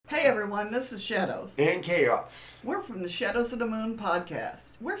Hi everyone, this is Shadows. And Chaos. We're from the Shadows of the Moon podcast.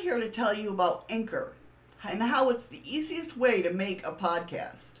 We're here to tell you about Anchor and how it's the easiest way to make a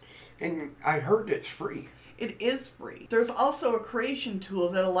podcast. And I heard it's free. It is free. There's also a creation tool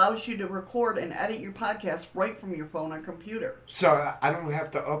that allows you to record and edit your podcast right from your phone or computer. So I don't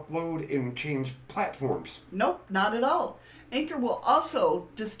have to upload and change platforms. Nope, not at all. Anchor will also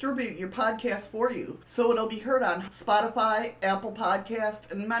distribute your podcast for you, so it'll be heard on Spotify, Apple Podcasts,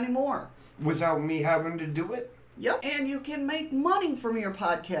 and many more. Without me having to do it? Yep, and you can make money from your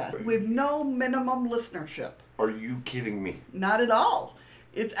podcast with no minimum listenership. Are you kidding me? Not at all.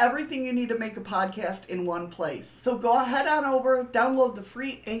 It's everything you need to make a podcast in one place. So go ahead on over, download the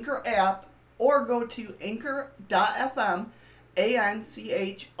free Anchor app, or go to anchor.fm,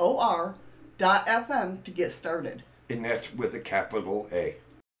 ANCHOR.FM to get started. And that's with a capital A.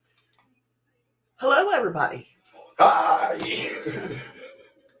 Hello, everybody. Hi!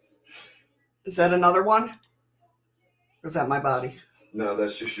 Is that another one? Or is that my body? No,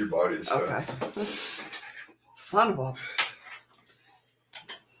 that's just your body. So. Okay. Son of a...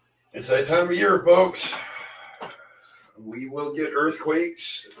 It's that time of year, folks. We will get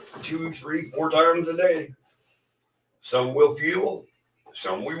earthquakes 2, 3, 4 times a day. Some will feel,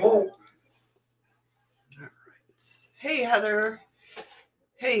 some we won't. Hey, Heather.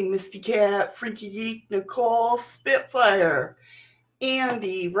 Hey, Misty Cat, Freaky Geek, Nicole, Spitfire,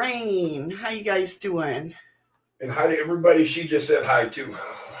 Andy, Rain. How you guys doing? And hi to everybody she just said hi to.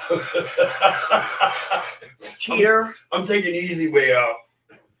 Cheater. I'm taking the easy way out.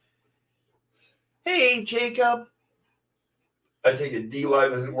 Hey, Jacob. I take it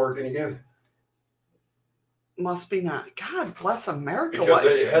D-Live isn't working again. Must be not. God bless America.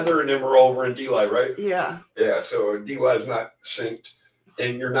 Because Heather and them are over in D-Live, right? Yeah. Yeah, so D-Live's not synced.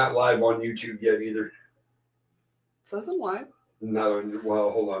 And you're not live on YouTube yet either. Says I'm live. No,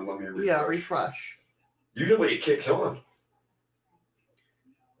 well, hold on. Let me refresh. Yeah, refresh. Usually it kicks on.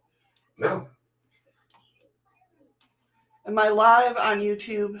 No. Am I live on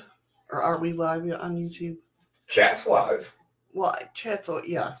YouTube? Or are we live on YouTube? Chat's live. Well, chat's,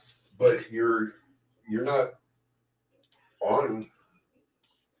 yes. But you're not on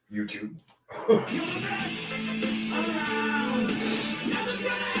YouTube.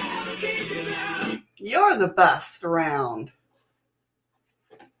 You're the best around.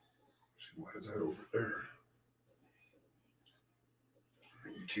 Why is that over there?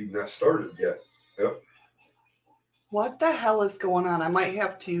 YouTube not started yet. Yep. What the hell is going on? I might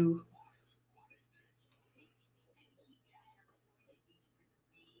have to...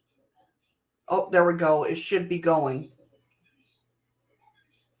 Oh, there we go. It should be going.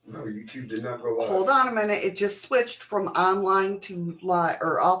 No, YouTube did not go live. Hold on a minute. It just switched from online to live,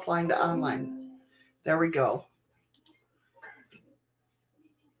 or offline to online. There we go.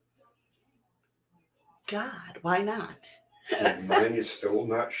 God, why not? Mine is still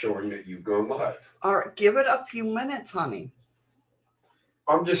not showing that you've gone live. All right, give it a few minutes, honey.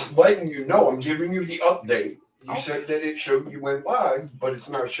 I'm just letting you know. I'm giving you the update. You Okay. said that it showed you went live, but it's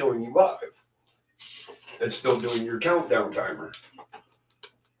not showing you live. It's still doing your countdown timer.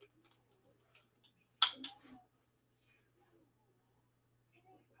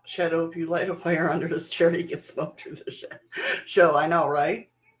 Shadow, if you light a fire under this chair, you get smoke through the show. I know, right?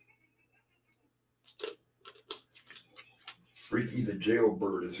 Freaky the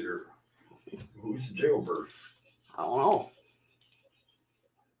jailbird is here. Who's the jailbird? I don't know.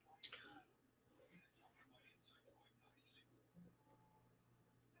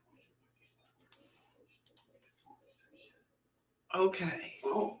 Okay.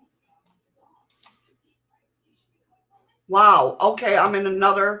 Oh. Wow. Okay, I'm in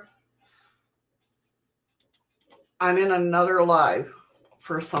another live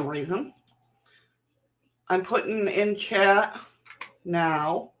for some reason. I'm putting in chat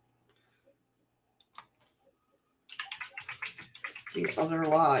now the other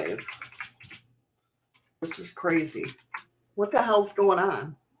live. This is crazy. What the hell's going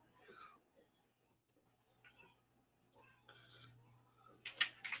on?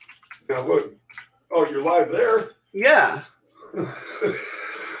 Now look. Oh, you're live there? Yeah.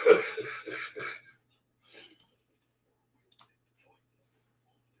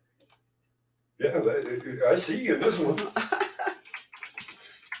 Yeah, I see you in this one.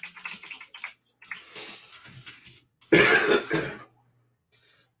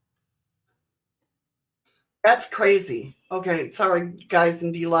 That's crazy. Okay, sorry guys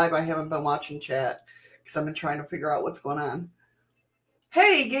in D Live, I haven't been watching chat because I've been trying to figure out what's going on.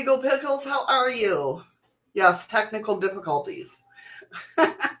 Hey, Giggle Pickles, how are you? Yes, technical difficulties.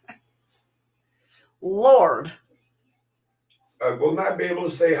 Lord. I will not be able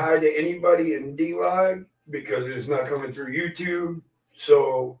to say hi to anybody in D Live because it is not coming through YouTube.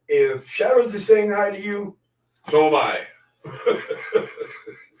 So if Shadows is saying hi to you, so am I.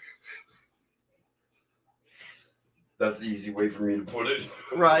 That's the easy way for me to put it.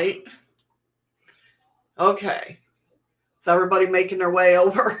 Right. Okay. Is everybody making their way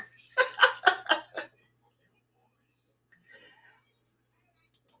over?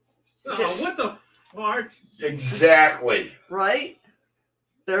 Oh, what the fart? Exactly. Right?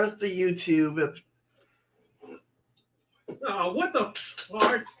 There's the YouTube. Oh, what the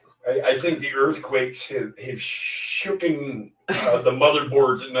fart? I think the earthquakes have shooken the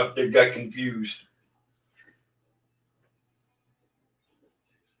motherboards enough they got confused.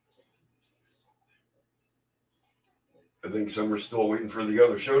 I think some are still waiting for the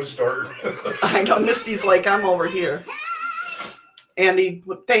other show to start. I know Misty's like, I'm over here. Andy,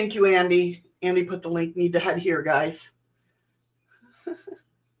 thank you, Andy. Andy put the link. Need to head here, guys.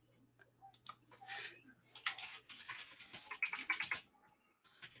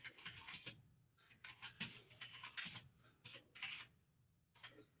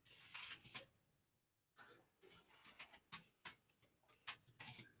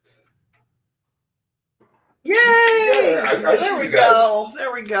 Yay! Yeah, I see there we you guys. go.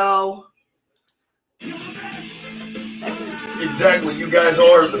 There we go. Exactly, you guys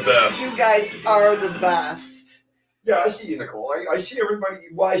are the best. You guys are the best. Yeah, I see you, Nicole. I see everybody.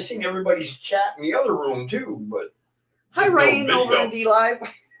 Well, I seen everybody's chat in the other room too, but Hi, there's no Rain, video. over in D Live.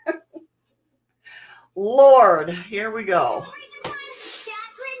 Lord, here we go.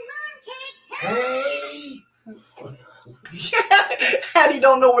 Hey! And he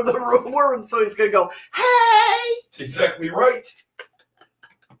don't know where the word, so he's gonna go, hey! That's exactly right.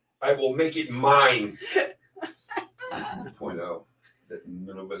 I will make it mine. Point out that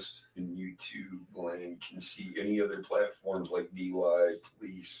none of us in YouTube land can see any other platforms like D Live,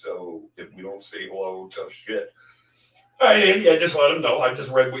 please. So if we don't say hello, tough shit. All right, Andy, I just let him know. I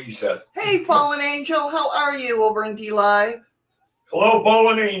just read what you said. Hey, Fallen Angel, how are you over in D Live? Hello,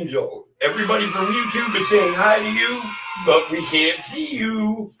 Fallen Angel. Everybody from YouTube is saying hi to you, but we can't see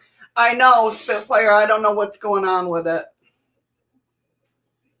you. I know, Spitfire, I don't know what's going on with it.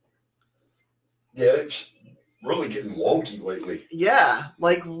 Yeah, it's really getting wonky lately. Yeah,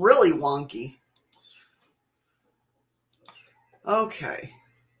 like really wonky. Okay,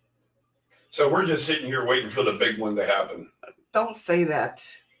 So we're just sitting here waiting for the big one to happen. don't say that.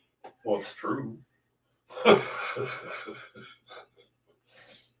 Well, it's true. I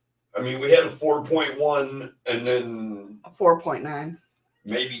mean, we had a 4.1 and then 4.9.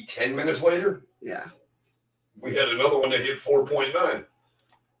 maybe 10 minutes later, Yeah. we had another one that hit 4.9.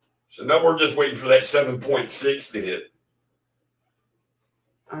 So now we're just waiting for that 7.6 to hit.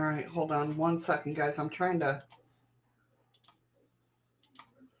 All right, hold on 1 second, guys. I'm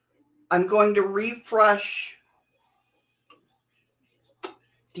going to refresh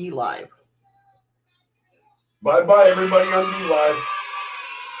D Live. Bye-bye, everybody on D Live.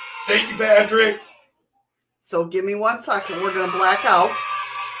 Thank you, Patrick. So give me 1 second. We're going to black out.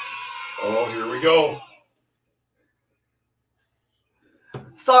 Oh, here we go.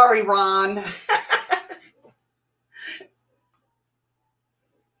 Sorry, Ron.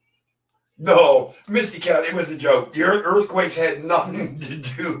 No, Misty Cat, it was a joke. The earthquake had nothing to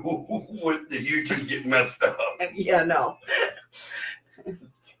do with the YouTube getting messed up. Yeah, no.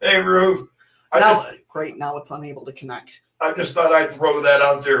 Hey, Rube. Great, now it's unable to connect. I just thought I'd throw that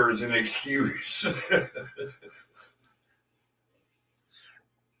out there as an excuse.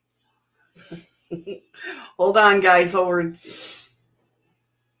 Hold on, guys. Are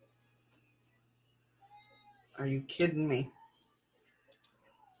you kidding me?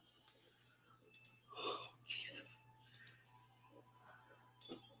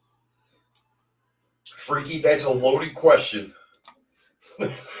 Freaky, that's a loaded question.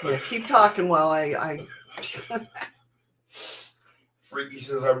 Yeah, keep talking while I Freaky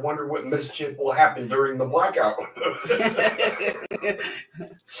says, I wonder what mischief will happen during the blackout.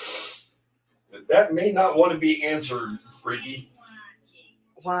 That may not want to be answered, Freaky.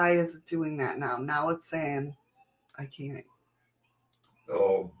 Why is it doing that now? Now it's saying I can't.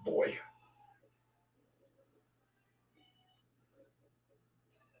 Oh, boy.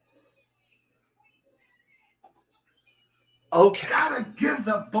 Okay. Gotta give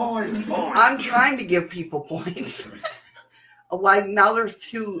the boy points. I'm trying to give people points. Like now there's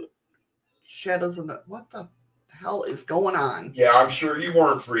two shadows in the. What the hell is going on? Yeah, I'm sure you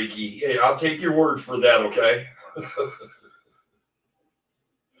weren't Freaky. Hey, I'll take your word for that, okay?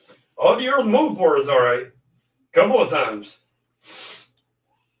 Oh, the earth moved for us, all right. Couple of times.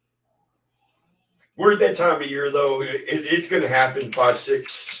 We're at that time of year, though. It's going to happen 5,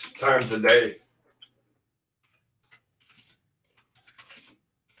 6 times a day.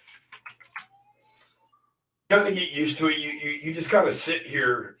 Kind of get used to it. You just kind of sit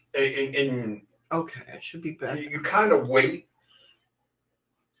here and Okay, I should be back. you kind of wait.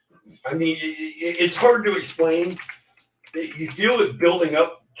 I mean, it's hard to explain. You feel it building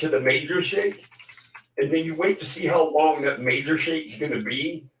up to the major shake, and then you wait to see how long that major shake is going to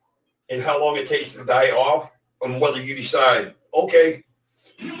be and how long it takes to die off, and whether you decide, okay,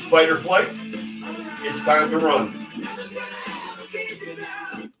 fight or flight, it's time to run.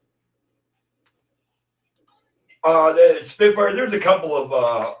 Spitfire, there's a couple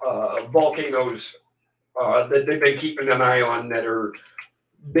of volcanoes that they've been keeping an eye on that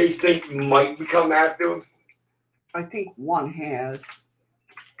they think might become active. I think one has,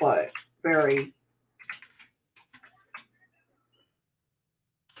 but very.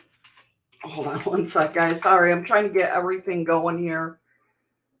 Hold on one sec, guys. Sorry, I'm trying to get everything going here.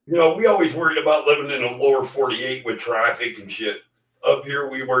 You know, we always worried about living in a lower 48 with traffic and shit. Up here,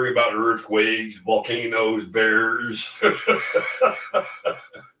 we worry about earthquakes, volcanoes, bears.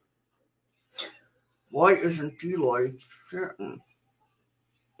 Why isn't Deloitte?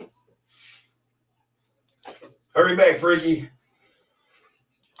 Hurry back, Freaky.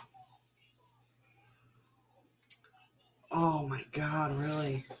 Oh my God,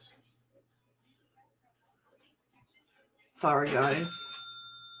 really? Sorry, guys.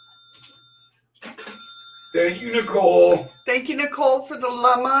 Thank you, Nicole. Thank you, Nicole, for the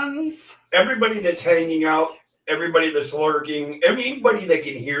lemons. Everybody that's hanging out, everybody that's lurking, anybody that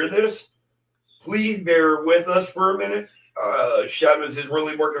can hear this, please bear with us for a minute. Shadows is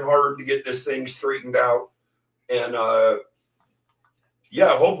really working hard to get this thing straightened out. And,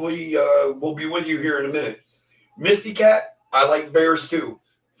 yeah, hopefully we'll be with you here in a minute. Misty Cat, I like bears too,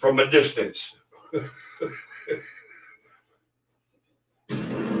 from a distance.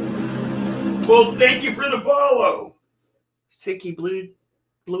 Well, thank you for the follow. Sicky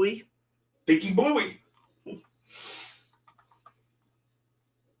Bluey. Picky Bluey.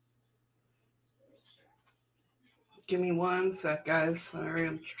 Give me one sec, guys. Sorry,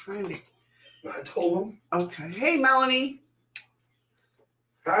 I'm trying to. I told him. Okay. Hey, Melanie.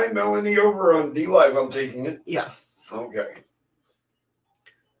 Hi, Melanie, over on D-Live, I'm taking it. Yes. Okay.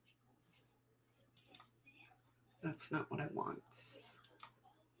 That's not what I want.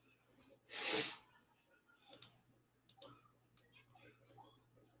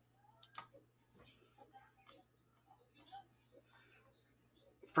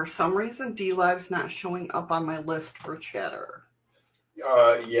 For some reason, D-Live's not showing up on my list for chatter.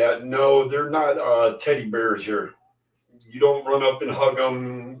 Yeah, no, they're not teddy bears here. You don't run up and hug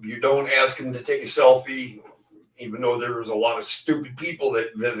them. You don't ask them to take a selfie, even though there's a lot of stupid people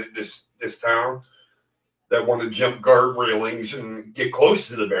that visit this town that want to jump guard railings and get close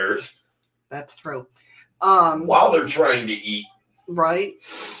to the bears. That's true. While they're trying to eat. Right?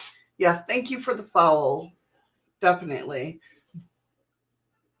 Yes, thank you for the follow. Definitely.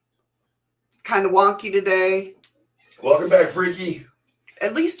 It's kind of wonky today. Welcome back, Freaky.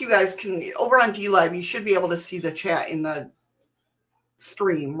 At least you guys can, over on D-Live, you should be able to see the chat in the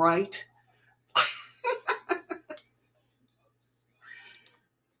stream, right?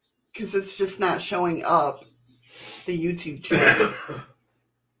 Because it's just not showing up the YouTube chat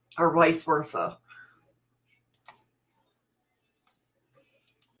or vice versa.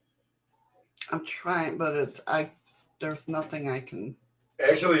 I'm trying, but there's nothing I can.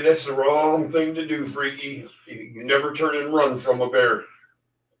 Actually, that's the wrong thing to do, Freaky. You never turn and run from a bear.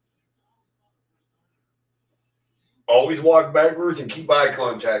 Always walk backwards and keep eye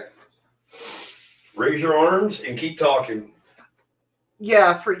contact. Raise your arms and keep talking.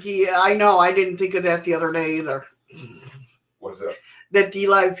 Yeah, Freaky, I know. I didn't think of that the other day either. What's that? That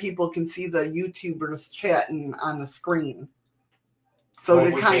D-Live people can see the YouTubers chatting on the screen. So well,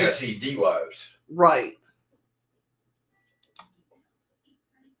 to we kind can't of see D-Lives. Right.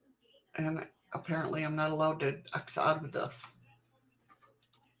 And apparently I'm not allowed to X out of this.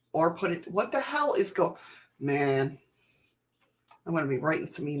 Or put it, what the hell is man, I'm going to be writing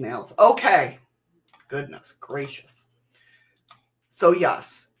some emails. Okay. Goodness gracious. So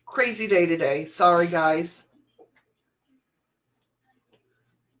yes, crazy day today. Sorry, guys.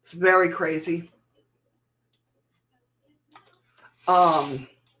 It's very crazy.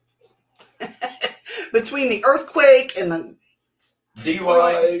 Between the earthquake and the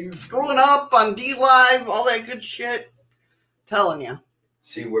D-Live. screwing up on D-Live, all that good shit. Telling you.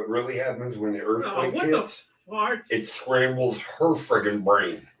 See what really happens when the earthquake what hits? the fart? It scrambles her friggin'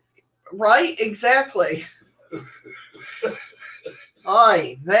 brain. Right? Exactly.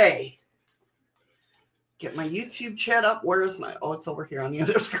 Oy vey. Get my YouTube chat up. Where is my... Oh, it's over here on the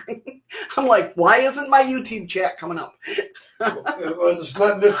other screen. I'm like, why isn't my YouTube chat coming up? Well, it's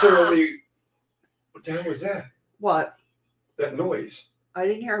not necessarily... What the hell was that? What? That noise. I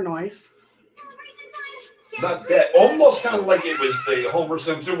didn't hear a noise. Not that. Almost sounded like it was the Homer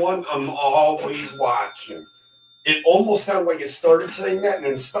Simpson one. I'm always watching. It almost sounded like it started saying that and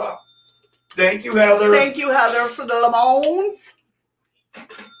then stopped. Thank you, Heather. Thank you, Heather, for the lemons.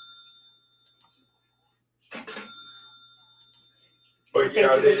 But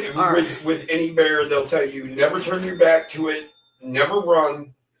yeah, with any bear, they'll tell you never turn your back to it, never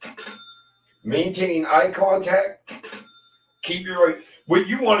run, maintain eye contact, keep your... What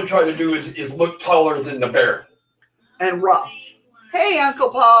you want to try to do is look taller than the bear. And rough. Hey, Uncle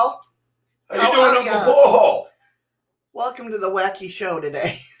Paul. How you doing, Uncle Paul? Welcome to the wacky show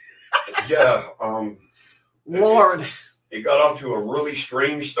today. Yeah. Lord. It got off to a really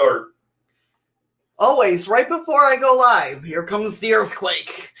strange start. Always, right before I go live, here comes the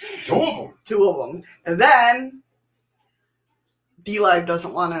earthquake. Two of them. And then, D-Live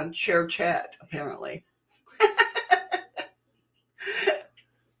doesn't want to share chat, apparently.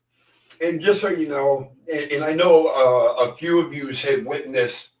 And just so you know, and I know a few of you have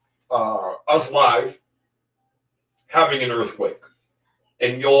witnessed us live having an earthquake.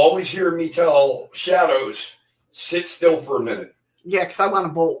 And you'll always hear me tell Shadows, sit still for a minute. Yeah, because I want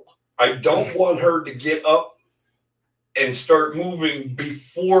to bolt. I don't want her to get up and start moving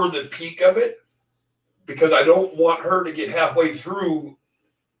before the peak of it, because I don't want her to get halfway through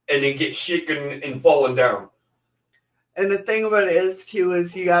and then get shaken and falling down. And the thing about it is, too,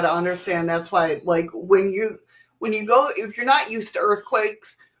 is you got to understand that's why, like, when you go, if you're not used to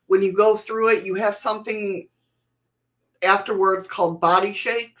earthquakes, when you go through it, you have something afterwards called body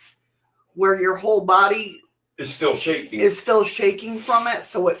shakes, where your whole body is still shaking from it.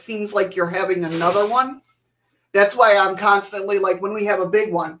 So it seems like you're having another one. That's why I'm constantly, like, when we have a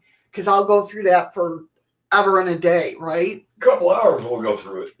big one, because I'll go through that for ever and a day, right? Couple hours we'll go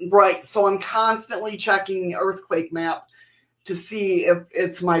through it. Right. So I'm constantly checking the earthquake map to see if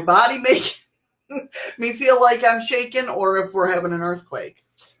it's my body making me feel like I'm shaking or if we're having an earthquake.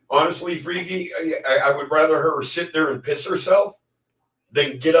 Honestly, Freaky, I would rather her sit there and piss herself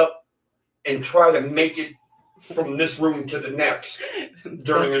than get up and try to make it from this room to the next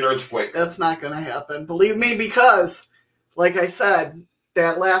during an earthquake. That's not going to happen. Believe me, because, like I said,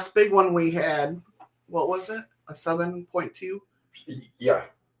 that last big one we had, what was it? A 7.2? Yeah.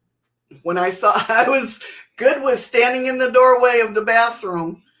 When I was good with standing in the doorway of the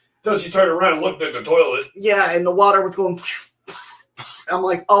bathroom. So she turned around and looked at the toilet. Yeah, and the water was going. I'm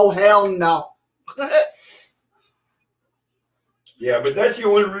like, oh, hell no. Yeah, but that's the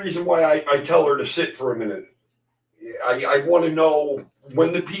only reason why I tell her to sit for a minute. I want to know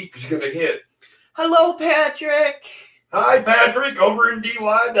when the peak is going to hit. Hello, Patrick. Hi, Patrick, over in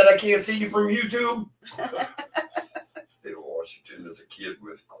D-Live that I can't see you from YouTube. State of Washington as a kid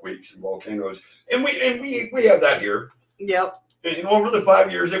with quakes and volcanoes. And we have that here. Yep. And over the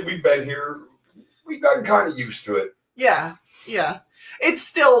 5 years that we've been here, we've gotten kind of used to it. Yeah, yeah. It's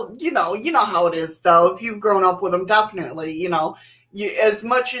still, you know how it is, though. If you've grown up with them, definitely, as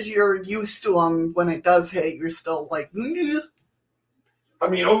much as you're used to them, when it does hit, you're still like, I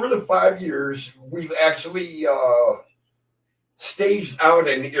mean, over the 5 years, we've actually staged out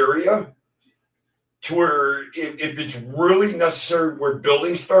an area to where if it's really necessary where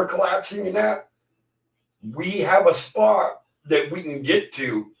buildings start collapsing and that, we have a spot that we can get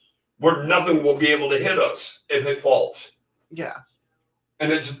to where nothing will be able to hit us if it falls. Yeah.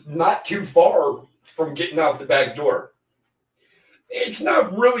 And it's not too far from getting out the back door. It's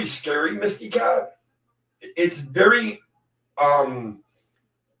not really scary, Misty Cat. It's very,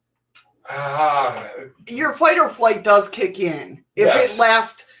 your fight or flight does kick in. If yes. It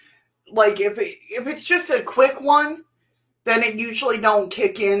lasts, like, if it's just a quick one, then it usually don't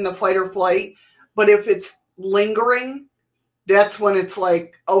kick in, the fight or flight. But if it's lingering, that's when it's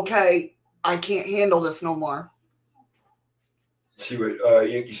like, okay, I can't handle this no more. See what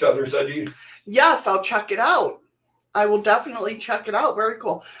Yankee Southern said to you? Yes, I'll check it out. I will definitely check it out. Very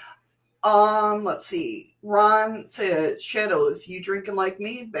cool. Let's see. Ron said, Shadows, you drinking like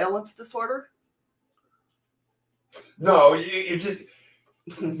me? Balance disorder? No, it's just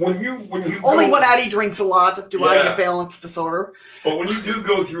when you only go, when Eddie drinks a lot do I get balance disorder. But when you do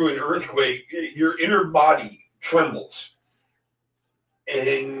go through an earthquake, your inner body trembles.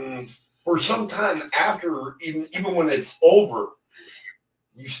 And for some time after, even when it's over,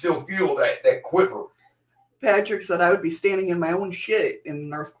 you still feel that quiver. Patrick said I would be standing in my own shit in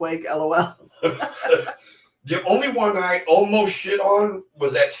an earthquake, LOL. The only one I almost shit on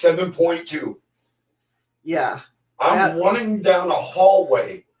was at 7.2. Yeah. I'm running down a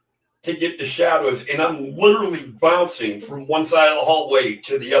hallway to get the shadows, and I'm literally bouncing from one side of the hallway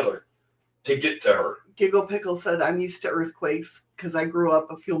to the other to get to her. Giggle Pickle said, I'm used to earthquakes because I grew up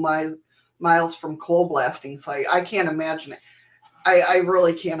a few miles from coal blasting, so I can't imagine it. I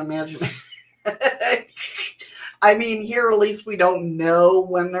really can't imagine it. I mean, here at least we don't know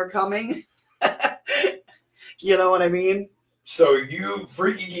when they're coming. You know what I mean? So you,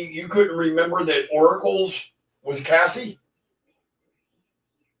 Freaky Geek, you couldn't remember that Oracles was Cassie?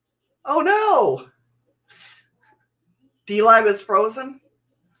 Oh no! D-Live is frozen?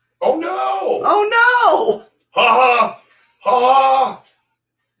 Oh no! Oh no! Ha ha! Ha ha!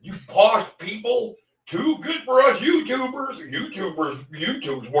 You posh people! Too good for us YouTubers!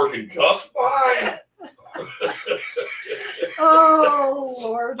 YouTube's working just fine! Oh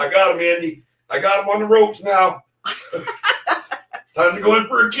Lord. I got him, Andy. I got him on the ropes now. Time to go in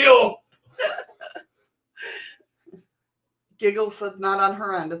for a kill. Giggle said not on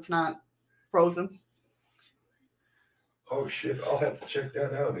her end. It's not frozen. Oh shit, I'll have to check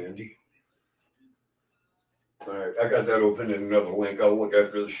that out, Andy. Alright, I got that open in another link. I'll look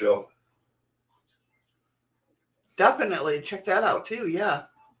after the show. Definitely. Check that out too, yeah.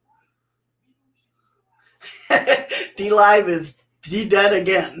 D-Live is dead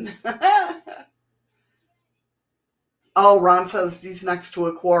again. Oh, Ron says he's next to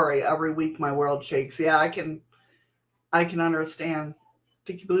a quarry. Every week my world shakes. Yeah, I can understand.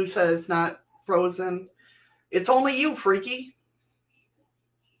 Tiki Blue says it's not frozen. It's only you, Freaky.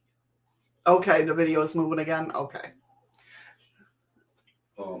 Okay, the video is moving again. Okay.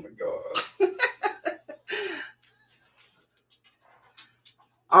 Oh my god.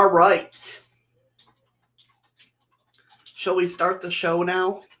 All right. Shall we start the show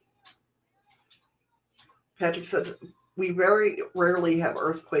now? Patrick says, we very rarely have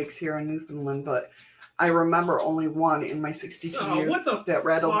earthquakes here in Newfoundland, but I remember only one in my 62 years that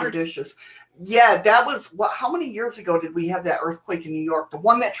rattled the dishes. Yeah, that was, how many years ago did we have that earthquake in New York? The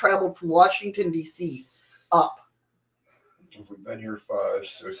one that traveled from Washington, D.C. up. We've been here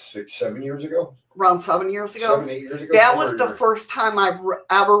 5, 6, 7 years ago? Around 7 years ago? 7, 8 years ago? That was the first time I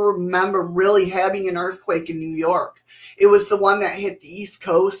ever remember really having an earthquake in New York. It was the one that hit the East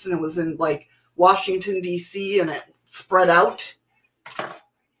Coast, and it was in, like, Washington, D.C., and it spread out.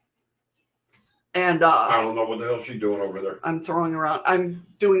 And I don't know what the hell she's doing over there. I'm throwing around. I'm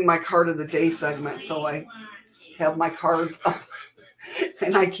doing my card of the day segment, so I have my cards up,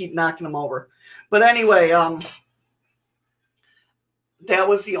 and I keep knocking them over. But anyway, that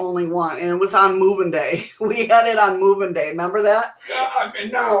was the only one, and it was on moving day. We had it on moving day. Remember that? Yeah,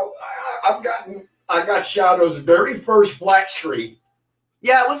 and now I got Shadow's very first flat screen.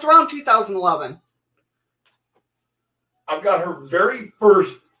 Yeah, it was around 2011. I've got her very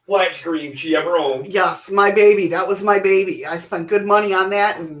first flat screen she ever owned. Yes, my baby. That was my baby. I spent good money on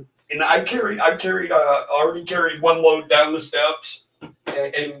that, and I already carried one load down the steps,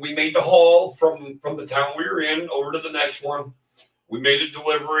 and we made the haul from the town we were in over to the next one. We made a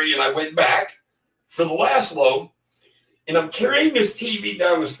delivery, and I went back for the last load, and I'm carrying this TV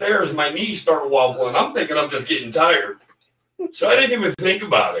down the stairs, and my knees start wobbling. I'm thinking I'm just getting tired. So I didn't even think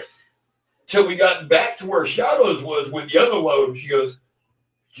about it. Till we got back to where Shadows was with the other load. She goes,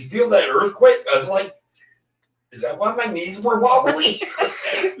 "Did you feel that earthquake?" I was like, "Is that why my knees were wobbly?"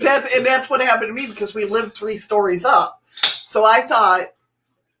 That's what happened to me because we lived 3 stories up. So I thought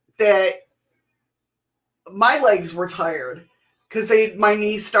that my legs were tired because my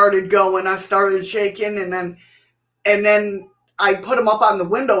knees started going. I started shaking, and then I put them up on the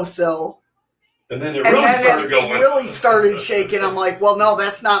windowsill. And then it really started shaking. I'm like, well, no,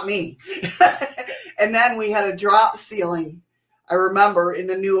 that's not me. And then we had a drop ceiling, I remember, in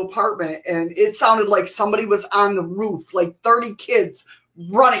the new apartment. And it sounded like somebody was on the roof, like 30 kids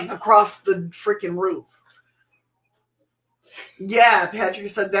running across the freaking roof. Yeah,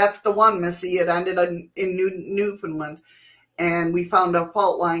 Patrick said, that's the one, Missy. It ended in Newfoundland. And we found a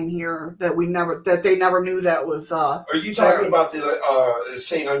fault line here that they never knew that was. Are you talking about the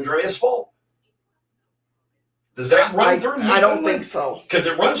St. Andreas fault? Does that run through? I don't think so. Because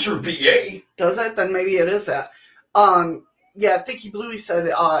it runs through PA. Does it? Then maybe it is that. Yeah, Thicky Bluey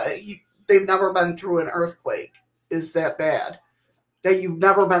said they've never been through an earthquake. Is that bad? That you've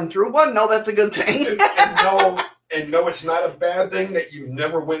never been through one? No, that's a good thing. and no, it's not a bad thing that you've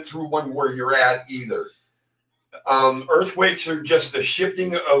never went through one where you're at either. Earthquakes are just the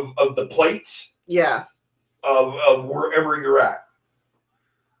shifting of the plates. Yeah. Of wherever you're at.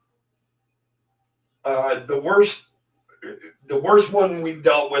 The worst one we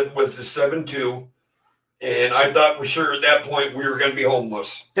dealt with was the 7.2, and I thought for sure at that point we were going to be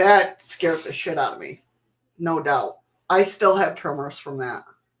homeless. That scared the shit out of me. No doubt. I still have tremors from that.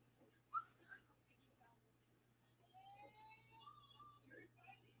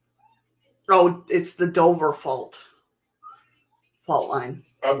 Oh, it's the Dover fault line.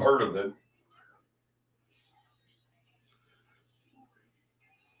 I've heard of it.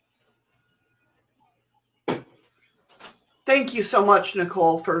 Thank you so much,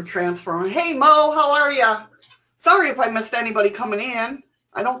 Nicole, for transferring. Hey, Mo, how are ya? Sorry if I missed anybody coming in.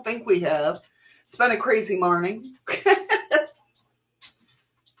 I don't think we have. It's been a crazy morning.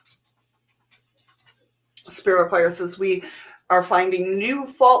 Spirit Fire says we are finding new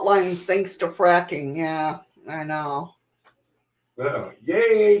fault lines thanks to fracking. Yeah, I know.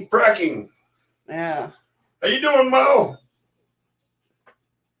 Yay, fracking. Yeah. How you doing, Mo?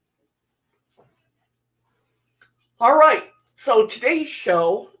 All right. So today's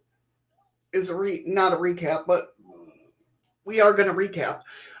show is not a recap, but we are going to recap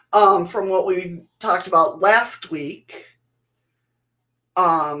from what we talked about last week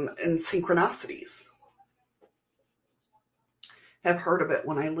in synchronicities. Have heard of it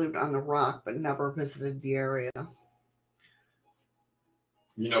when I lived on the Rock, but never visited the area.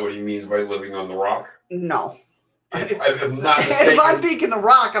 You know what he means by living on the Rock? No. I'm not mistaken. If I'm thinking the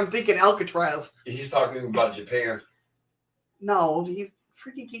Rock, I'm thinking Alcatraz. He's talking about Japan. No, he's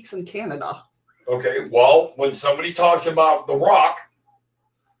Freaky Geeks in Canada. Okay, well, when somebody talks about the Rock,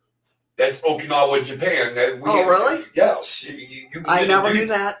 that's Okinawa, Japan. Really? Yes. I never knew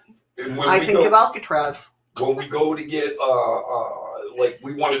that. I think of Alcatraz. When we go to get, like,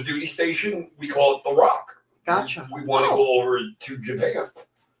 we want a duty station, we call it the Rock. Gotcha. We want to go over to Japan.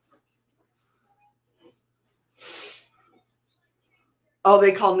 Oh,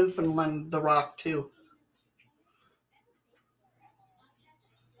 they call Newfoundland the Rock, too.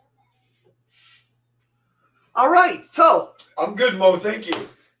 All right, so. I'm good, Mo. Thank you.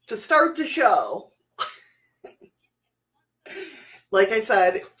 To start the show, like I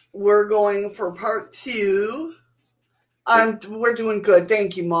said, we're going for part 2. We're doing good.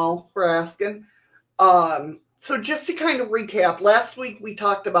 Thank you, Mo, for asking. So just to kind of recap, last week we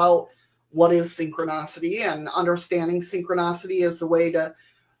talked about what is synchronicity and understanding synchronicity as the way to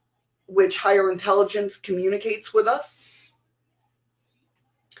which higher intelligence communicates with us.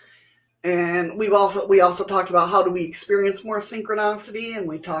 And we also talked about how do we experience more synchronicity, and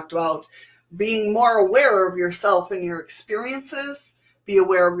we talked about being more aware of yourself and your experiences. Be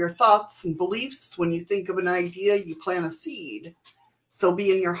aware of your thoughts and beliefs. When you think of an idea, you plant a seed. So be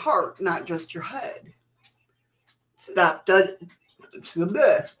in your heart, not just your head. Stop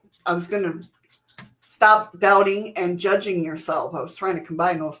doubting and judging yourself. I was trying to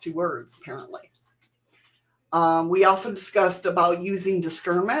combine those two words, apparently. We also discussed about using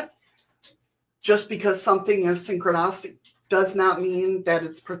discernment. Just because something is synchronistic does not mean that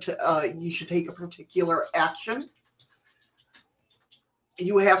it's you should take a particular action.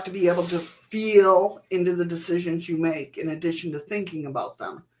 You have to be able to feel into the decisions you make in addition to thinking about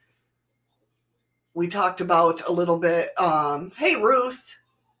them. We talked about a little bit, hey, Ruth.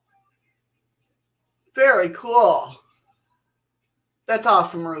 Very cool. That's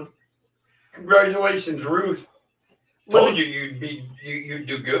awesome, Ruth. Congratulations, Ruth. Told you you'd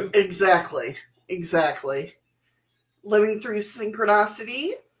do good. Exactly. Living through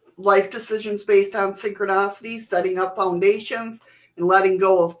synchronicity, life decisions based on synchronicity, setting up foundations, and letting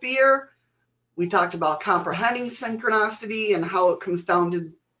go of fear. We talked about comprehending synchronicity and how it comes down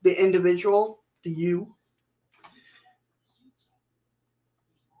to the individual, the you.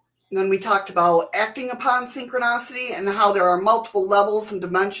 And then we talked about acting upon synchronicity and how there are multiple levels and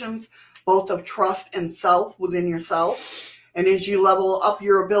dimensions, both of trust and self within yourself. And as you level up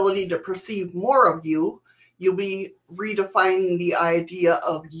your ability to perceive more of you, you'll be redefining the idea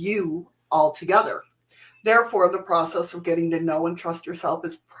of you altogether. Therefore, the process of getting to know and trust yourself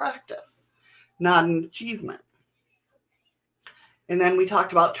is practice, not an achievement. And then we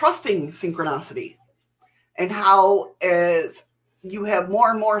talked about trusting synchronicity and how as you have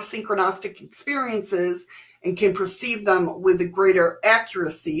more and more synchronistic experiences and can perceive them with a greater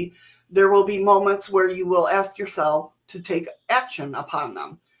accuracy, there will be moments where you will ask yourself to take action upon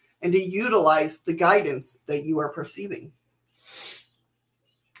them and to utilize the guidance that you are perceiving.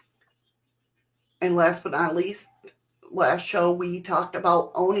 And last but not least, last show we talked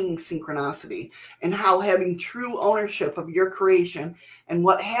about owning synchronicity and how having true ownership of your creation and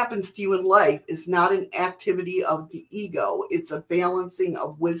what happens to you in life is not an activity of the ego. It's a balancing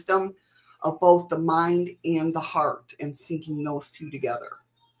of wisdom of both the mind and the heart and syncing those two together.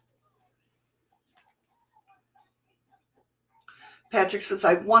 Patrick says,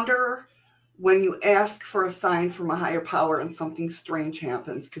 I wonder when you ask for a sign from a higher power and something strange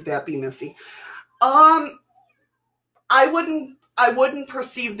happens, could that be Missy? I wouldn't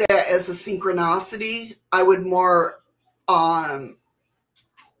perceive that as a synchronicity. I would more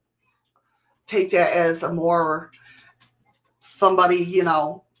take that as a more somebody,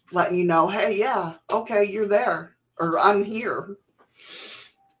 letting you know, hey, yeah, okay, you're there, or I'm here,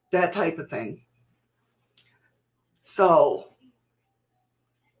 that type of thing. So,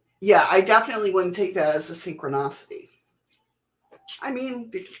 yeah, I definitely wouldn't take that as a synchronicity. I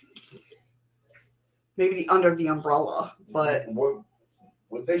mean, maybe under the umbrella, but what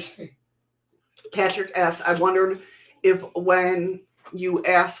would they say? Patrick asked, I wondered if when you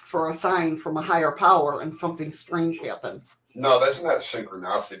ask for a sign from a higher power and something strange happens. No, that's not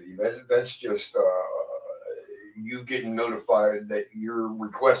synchronicity. That's just you getting notified that your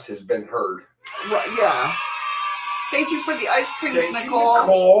request has been heard. Right, yeah. Thank you for the ice creams, Thank Nicole. you,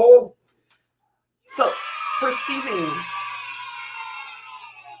 Nicole. So, perceiving.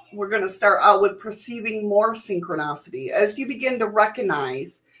 We're going to start out with perceiving more synchronicity. As you begin to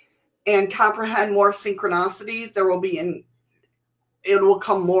recognize and comprehend more synchronicity, there will be it will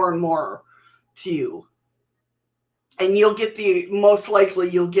come more and more to you. And you'll get most likely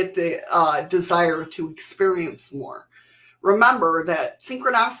you'll get the desire to experience more. Remember that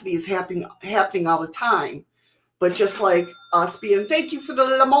synchronicity is happening all the time. But just like us being, thank you for the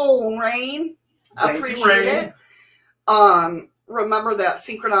lemon, Rain. I appreciate it. Remember that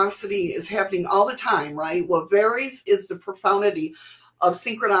synchronicity is happening all the time, right? What varies is the profundity of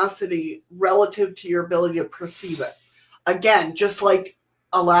synchronicity relative to your ability to perceive it. Again, just like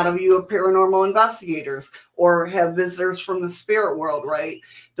a lot of you are paranormal investigators or have visitors from the spirit world, right?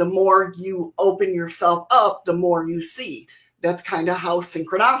 The more you open yourself up, the more you see. That's kind of how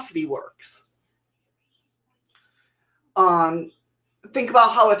synchronicity works. Think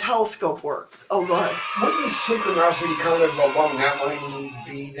about how a telescope works. Oh, go ahead. Wouldn't synchronicity kind of along that line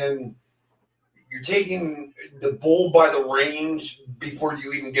be then you're taking the bull by the reins before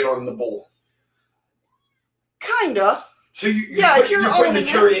you even get on the bull? Kinda. So you're owning putting the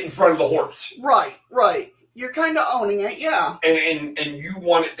chariot in front of the horse. Right. You're kind of owning it, yeah. And you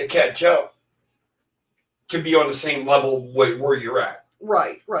want it to catch up to be on the same level where you're at.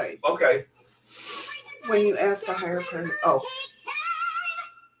 Right. Okay. When you ask a higher power,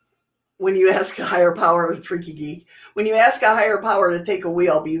 when you ask a higher power, Freaky Geek, when you ask a higher power to take a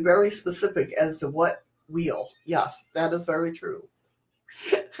wheel, be very specific as to what wheel. Yes, that is very true.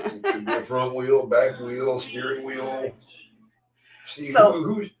 It could be a front wheel, back wheel, steering wheel. See,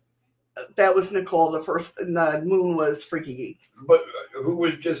 so that was Nicole. The moon was Freaky Geek. But who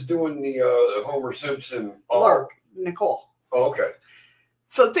was just doing the Homer Simpson? Lark, Nicole. Oh, okay.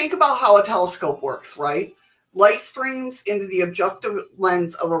 So think about how a telescope works, right? Light streams into the objective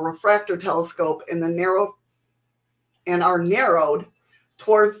lens of a refractor telescope and are narrowed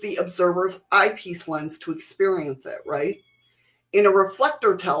towards the observer's eyepiece lens to experience it, right? In a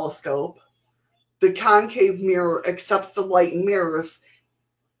reflector telescope, the concave mirror accepts the light and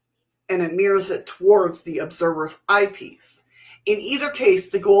it mirrors it towards the observer's eyepiece. In either case,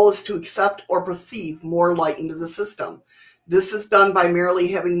 the goal is to accept or perceive more light into the system. This is done by merely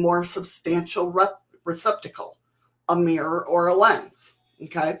having more substantial receptacle, a mirror or a lens.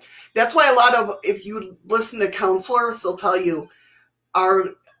 Okay, that's why if you listen to counselors, they'll tell you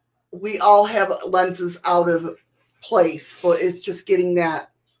we all have lenses out of place, but it's just getting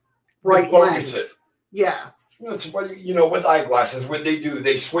that right lens. It. Yeah. That's what, with eyeglasses, what they do,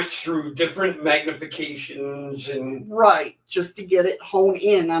 they switch through different magnifications and... Right, just to get it honed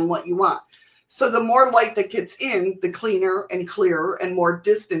in on what you want. So the more light that gets in, the cleaner and clearer and more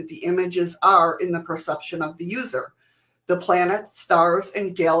distant the images are in the perception of the user. The planets, stars,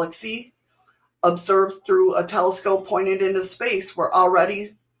 and galaxy observed through a telescope pointed into space were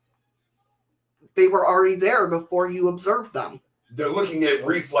already there before you observed them. They're looking at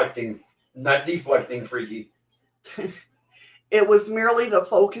reflecting, not deflecting, Freaky. It was merely the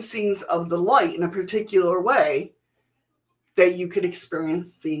focusings of the light in a particular way that you could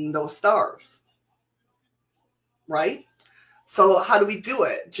experience seeing those stars. Right? So how do we do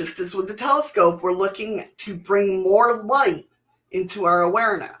it? Just as with the telescope, we're looking to bring more light into our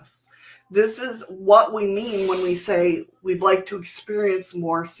awareness. This is what we mean when we say we'd like to experience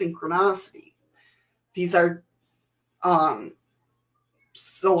more synchronicity. These are,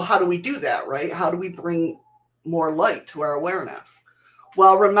 so how do we do that, right? How do we bring more light to our awareness?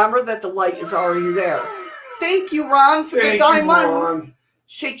 Well, remember that the light is already there. Thank you, Ron, for the diamond. Ron.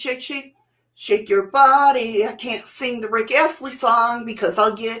 Shake, shake, shake. Shake your body. I can't sing the Rick Astley song because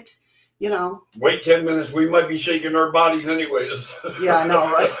I'll get, Wait 10 minutes. We might be shaking our bodies anyways. Yeah, I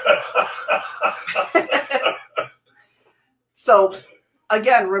know, right? So,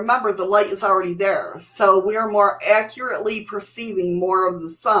 again, remember the light is already there. So we are more accurately perceiving more of the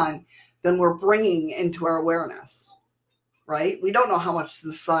sun than we're bringing into our awareness, right? We don't know how much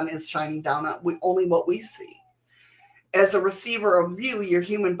the sun is shining down on, only what we see. As a receiver of view, your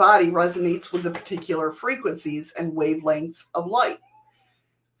human body resonates with the particular frequencies and wavelengths of light.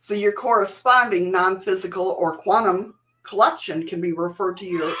 So your corresponding non-physical or quantum collection can be referred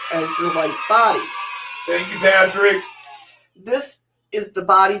to as your light body. Thank you, Patrick. This is the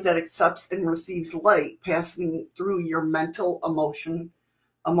body that accepts and receives light passing through your mental,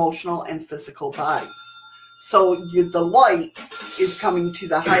 emotional, and physical bodies. So the light is coming to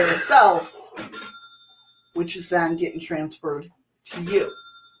the higher self, which is then getting transferred to you.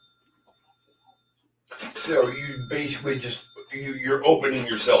 So you basically just, you're opening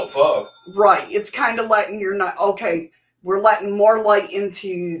yourself up. Right. It's kind of letting we're letting more light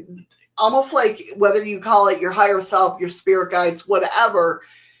into, almost like whether you call it your higher self, your spirit guides, whatever,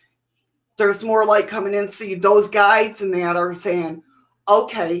 there's more light coming in. So those guides and that are saying,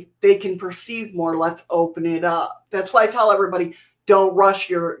 okay, they can perceive more. Let's open it up. That's why I tell everybody, don't rush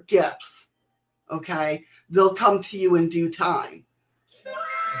your gifts. Okay. They'll come to you in due time.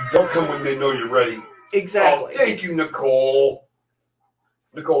 They'll come when they know you're ready. Exactly. Oh, thank you, Nicole.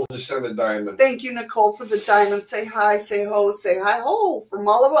 Nicole just sent a diamond. Thank you, Nicole, for the diamond. Say hi, say ho, say hi ho from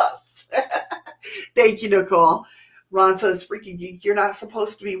all of us. Thank you, Nicole. Ron says, Freaky Geek, you're not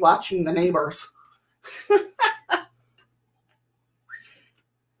supposed to be watching the neighbors.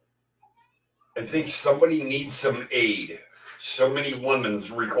 I think somebody needs some aid. So many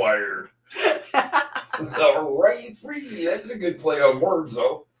women's required. All right, Freaky. That's a good play on words,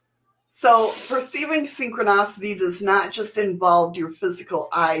 though. So, perceiving synchronicity does not just involve your physical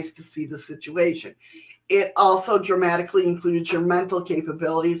eyes to see the situation. It also dramatically includes your mental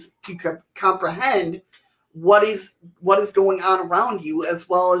capabilities to comprehend what is going on around you, as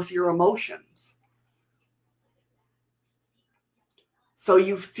well as your emotions. So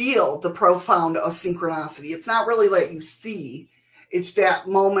you feel the profound of synchronicity. It's not really like you see. It's that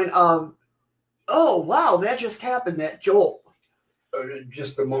moment of, oh, wow, that just happened, that jolt.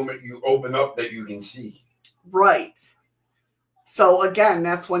 Just the moment you open up that you can see. Right. So again,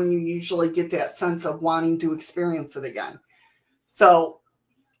 that's when you usually get that sense of wanting to experience it again. So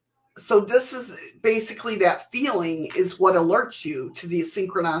this is basically, that feeling is what alerts you to the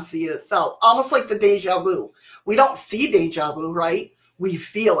synchronicity itself. Almost like the deja vu. We don't see deja vu, right? We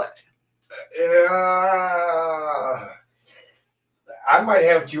feel it. I might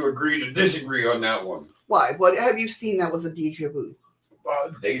have to agree to disagree on that one. Why? What have you seen that was a deja vu?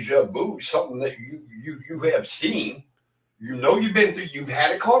 Deja vu, something that you have seen. You know you've been through, you've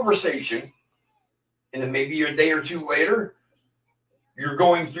had a conversation, and then maybe a day or two later, you're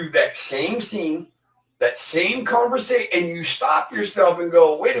going through that same scene, that same conversation, and you stop yourself and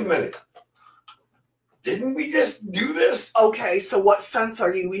go, wait a minute. Didn't we just do this? Okay, so what sense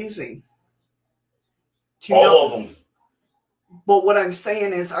are you using? All of them. But what I'm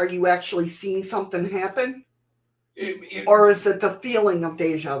saying is, are you actually seeing something happen? Or is it the feeling of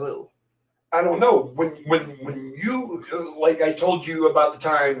deja vu? I don't know. When you, like I told you about the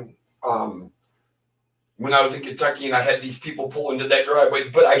time when I was in Kentucky and I had these people pull into that driveway,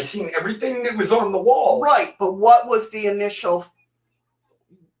 but I seen everything that was on the wall. Right, but what was the initial,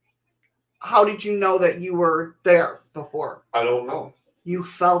 how did you know that you were there before? I don't know. You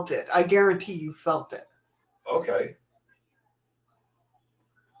felt it. I guarantee you felt it. Okay.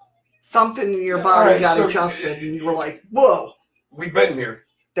 Something in your body got adjusted and you were like, whoa. We've been here.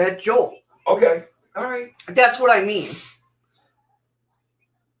 That jolt. Okay. All right. That's what I mean.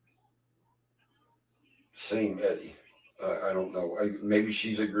 Same Eddie. I don't know. Maybe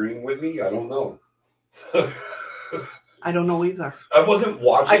she's agreeing with me. I don't know. I don't know either. I wasn't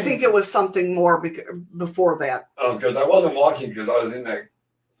watching. I think it was something more before that. Because I wasn't watching because I was in that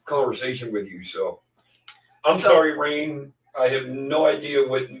conversation with you. So I'm sorry, Rain. I have no idea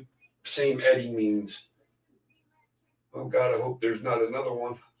what same Eddie means. Oh, God, I hope there's not another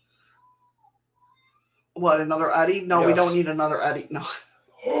one. What, another Eddie? No, yes. We don't need another Eddie. No.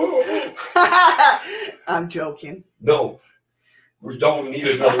 I'm joking. No, we don't need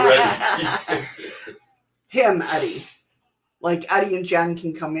another Eddie. Him, Eddie. Like Eddie and Jen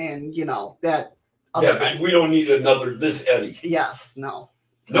can come in, you know, that. Yeah, but we don't need this Eddie. Yes, no.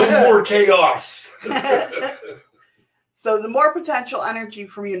 No more chaos. So the more potential energy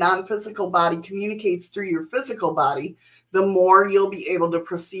from your non-physical body communicates through your physical body, the more you'll be able to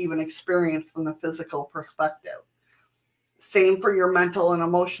perceive and experience from the physical perspective. Same for your mental and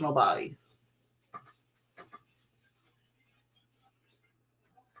emotional body.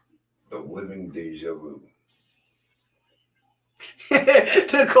 The living deja vu.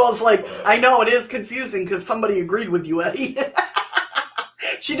 Nicole's like, I know it is confusing because somebody agreed with you, Eddie.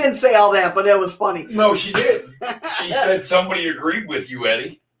 She didn't say all that, but it was funny. No, she did. She said somebody agreed with you,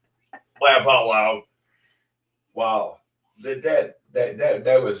 Eddie. Laugh out loud. Wow. That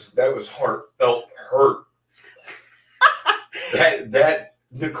was heartfelt hurt. that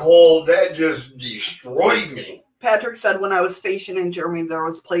Nicole, that just destroyed me. Patrick said, when I was stationed in Germany, there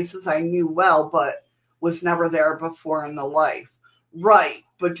was places I knew well, but was never there before in the life. Right.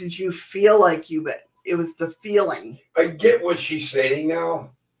 But did you feel like it was the feeling. I get what she's saying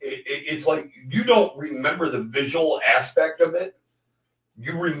now. It's like you don't remember the visual aspect of it.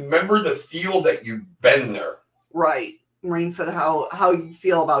 You remember the feel that you've been there. Right. Maureen said how you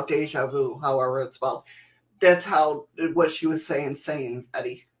feel about deja vu, however it's spelled. That's what she was saying,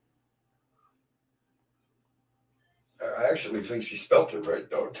 Eddie. I actually think she spelt it right,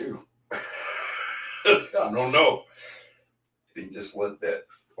 though, too. I don't know. You just let that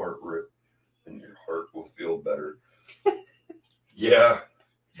fart rip, and your heart will feel better. Yeah,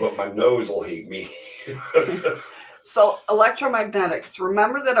 but my nose will hate me. So, electromagnetics.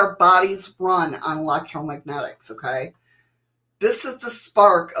 Remember that our bodies run on electromagnetics, okay? This is the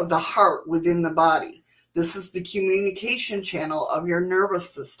spark of the heart within the body. This is the communication channel of your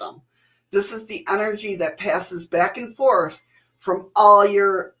nervous system. This is the energy that passes back and forth from all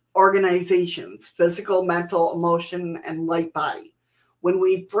your organizations, physical, mental, emotion, and light body. When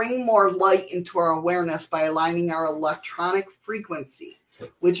we bring more light into our awareness by aligning our electronic frequency,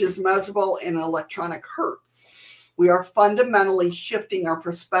 which is measurable in electronic hertz, we are fundamentally shifting our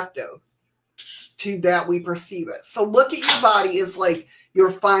perspective to that we perceive it. So look at your body as like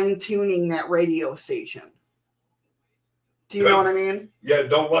you're fine-tuning that radio station. Do you know what I mean? Yeah,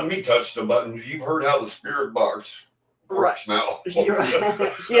 don't let me touch the button. You've heard how the spirit box works now.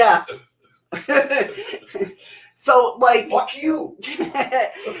 Yeah. So like, fuck you.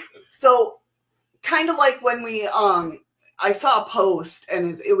 So kind of like when we I saw a post and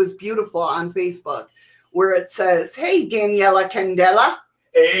it was beautiful on Facebook where it says, "Hey Daniela Candela."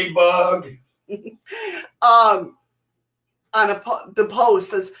 Hey bug. The post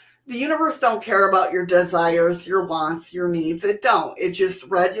says, the universe don't care about your desires, your wants, your needs. It don't. It just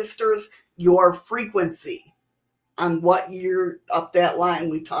registers your frequency on what you're up that line.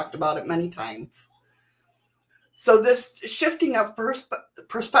 We've talked about it many times. So this shifting of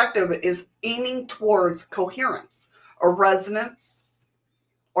perspective is aiming towards coherence or resonance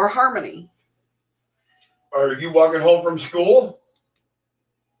or harmony. Are you walking home from school?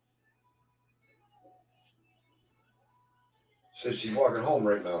 Says she's walking home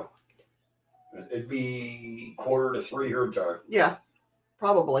right now. It'd be 2:45 her time. Yeah,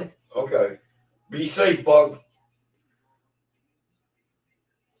 probably. Okay. Be safe, bug.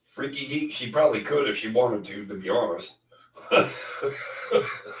 Freaky geek, she probably could if she wanted to be honest.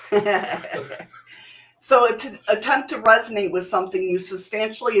 So to attempt to resonate with something, you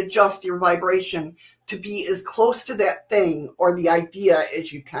substantially adjust your vibration to be as close to that thing or the idea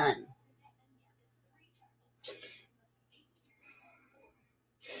as you can.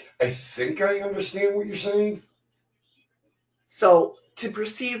 I think I understand what you're saying. So to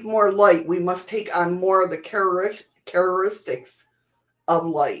perceive more light, we must take on more of the characteristics of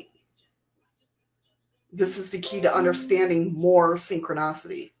light. This is the key to understanding more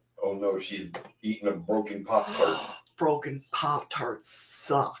synchronicity. Oh no, she's eating a broken Pop-Tart. Broken Pop-Tarts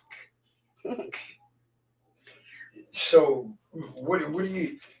suck. So, what do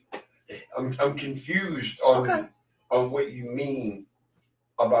you... I'm confused on what you mean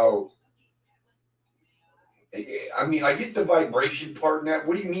about... I mean, I get the vibration part in that.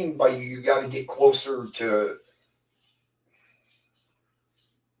 What do you mean by you got to get closer to...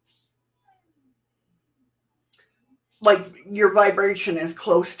 Like your vibration is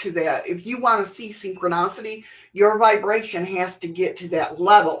close to that. If you want to see synchronicity, your vibration has to get to that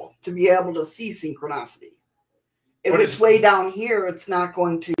level to be able to see synchronicity. If it's way down here, it's not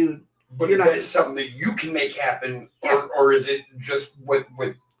going to... But is that something that you can make happen, or is it just what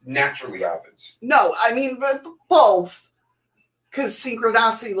naturally happens? No, I mean both. Because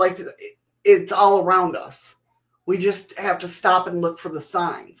synchronicity, like, it's all around us. We just have to stop and look for the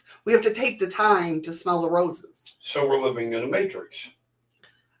signs. We have to take the time to smell the roses. So we're living in a matrix.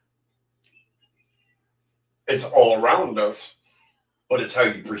 It's all around us, but it's how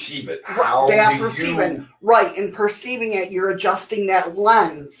you perceive it. Right, in perceiving it, you're adjusting that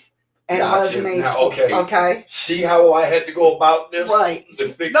lens and resonating. Okay. See how I had to go about this? Right.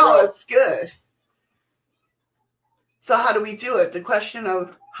 It's good. So how do we do it? The question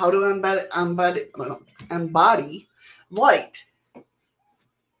of how to embody light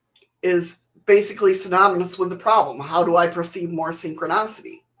is basically synonymous with the problem. How do I perceive more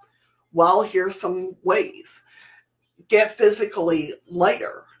synchronicity? Well, here's some ways. Get physically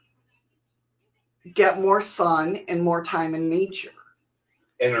lighter. Get more sun and more time in nature.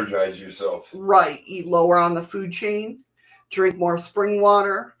 Energize yourself. Right. Eat lower on the food chain. Drink more spring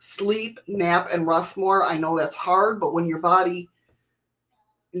water. Sleep, nap, and rest more. I know that's hard, but when your body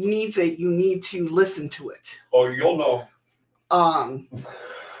needs it, you need to listen to it. Oh, you'll know.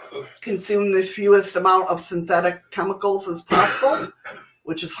 Consume the fewest amount of synthetic chemicals as possible,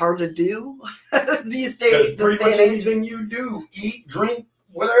 which is hard to do these days. Pretty much anything you do, eat, drink,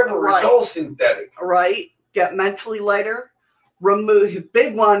 whatever, Right. It's all synthetic. Right. Get mentally lighter. Remove,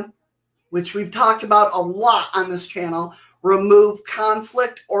 big one, which we've talked about a lot on this channel, remove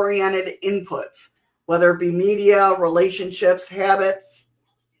conflict-oriented inputs, whether it be media, relationships, habits.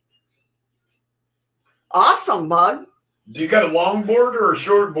 Awesome, Bug. Do you got a long board or a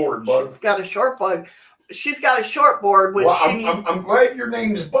short board, Bug? She's got a short bug. She's got a short board, which Well, she needs. I'm glad your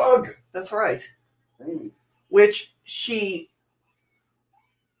name's Bug. That's right. Mm. Which she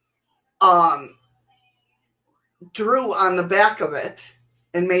drew on the back of it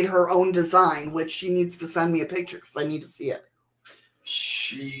and made her own design, which she needs to send me a picture because I need to see it.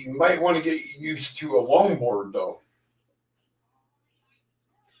 She might want to get used to a long board, though.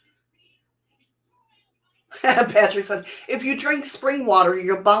 Patrick said, if you drink spring water,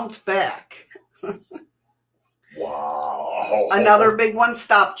 you'll bounce back. Wow. Another big one,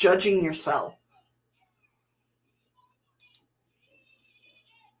 stop judging yourself.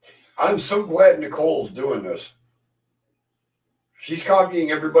 I'm so glad Nicole's doing this. She's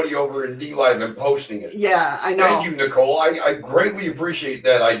copying everybody over in D-Live and posting it. Yeah, I know. Thank you, Nicole. I greatly appreciate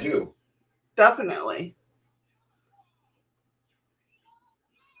that. I do. Definitely.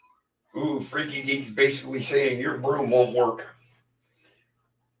 Ooh, Freaky Geek's basically saying your broom won't work.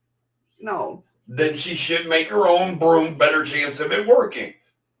 No. Then she should make her own broom, better chance of it working.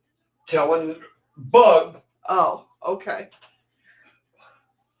 Telling Bug. Oh, okay.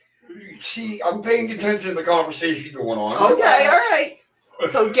 See, I'm paying attention to the conversation going on. Okay, all right.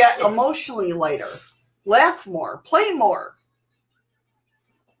 So get emotionally lighter. Laugh more. Play more.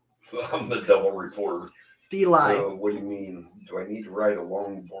 I'm the double reporter. D-Live. What do you mean? Do I need to ride a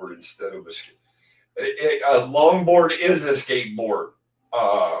longboard instead of a longboard is a skateboard,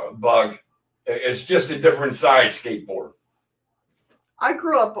 Bug. It's just a different size skateboard. I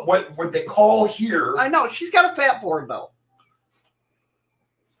grew up. What they call here. I know. She's got a fat board, though.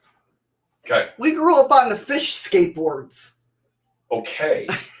 Okay. We grew up on the fish skateboards. Okay.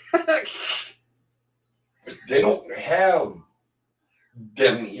 They don't have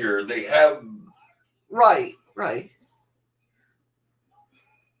them here. They have. Right, right.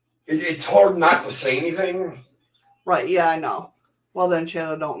 It's hard not to say anything. Right, yeah, I know. Well, then,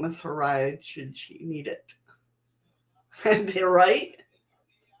 Shadow, don't miss her ride should she need it. They're right.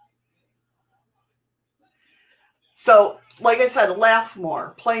 So, like I said, laugh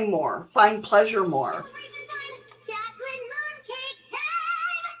more, play more, find pleasure more.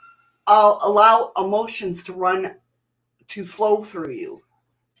 I'll allow emotions to flow through you.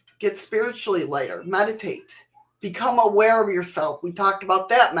 Get spiritually lighter, meditate, become aware of yourself. We talked about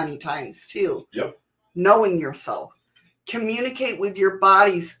that many times too. Yep. Knowing yourself. Communicate with your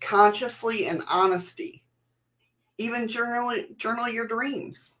bodies consciously and honesty. Even journal your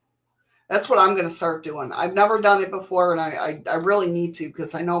dreams. That's what I'm going to start doing. I've never done it before, and I really need to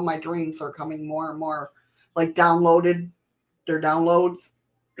because I know my dreams are coming more and more like downloaded. They're downloads.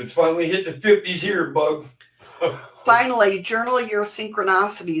 It's finally hit the 50s here, Bug. Finally, journal your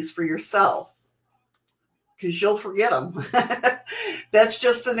synchronicities for yourself because you'll forget them. That's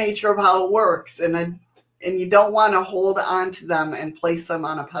just the nature of how it works, and you don't want to hold on to them and place them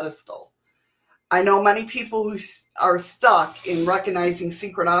on a pedestal. I know many people who are stuck in recognizing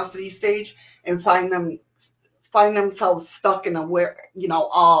synchronicity stage and find themselves stuck in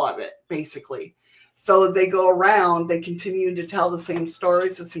awe of it, basically. So they go around, they continue to tell the same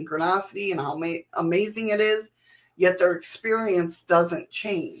stories of synchronicity and how amazing it is, yet their experience doesn't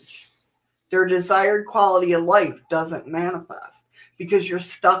change. Their desired quality of life doesn't manifest because you're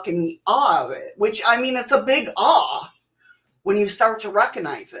stuck in the awe of it, which, I mean, it's a big awe when you start to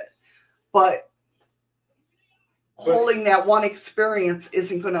recognize it. But holding that one experience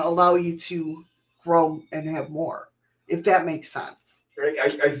isn't going to allow you to grow and have more, if that makes sense.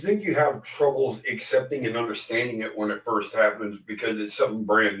 I think you have troubles accepting and understanding it when it first happens because it's something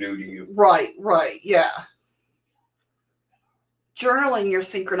brand new to you. Right, yeah. Journaling your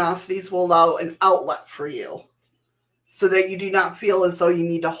synchronicities will allow an outlet for you so that you do not feel as though you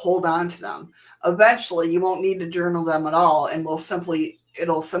need to hold on to them. Eventually, you won't need to journal them at all and will simply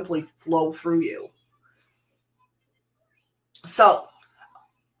It'll simply flow through you. So,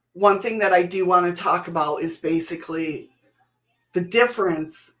 one thing that I do want to talk about is basically the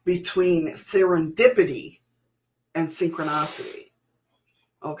difference between serendipity and synchronicity.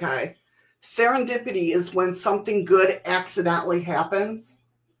 Okay? Serendipity is when something good accidentally happens.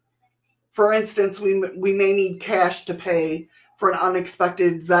 For instance, we may need cash to pay for an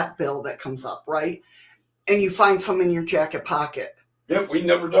unexpected vet bill that comes up, right? And you find some in your jacket pocket. Yep, we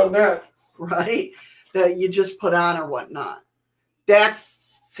never done that. Right? That you just put on or whatnot. That's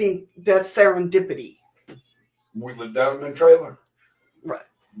serendipity. We lived down in a trailer. Right.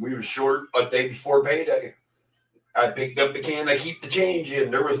 We were short a day before payday. I picked up the can I keep the change in.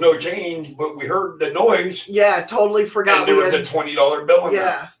 There was no change, but we heard the noise. Yeah, totally forgot. And there was a $20 bill in there.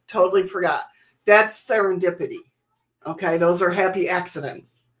 Yeah, totally forgot. That's serendipity. Okay, those are happy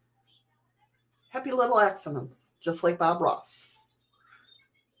accidents. Happy little accidents, just like Bob Ross.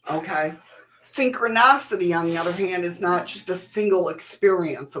 Okay. Synchronicity, on the other hand, is not just a single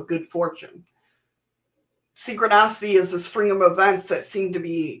experience of good fortune. Synchronicity is a string of events that seem to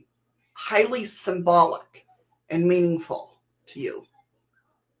be highly symbolic and meaningful to you.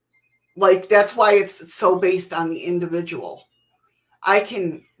 Like, that's why it's so based on the individual. I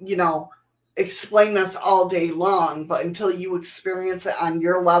can, explain this all day long, but until you experience it on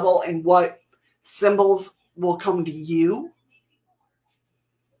your level and what symbols will come to you,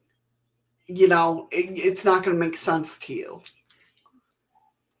 it's not going to make sense to you.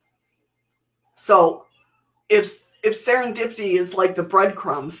 So if serendipity is like the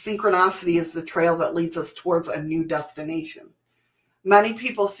breadcrumbs, synchronicity is the trail that leads us towards a new destination. Many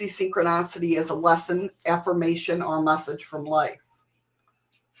people see synchronicity as a lesson, affirmation, or a message from life.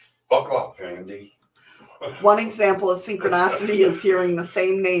 Fuck off, Andy. One example of synchronicity is hearing the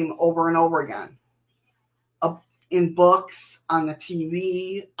same name over and over again. In books, on the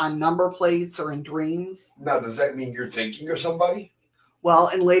TV, on number plates, or in dreams. Now, does that mean you're thinking of somebody? Well,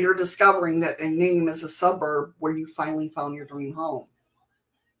 and later discovering that a name is a suburb where you finally found your dream home.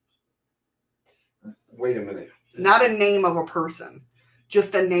 Wait a minute. Not a name of a person,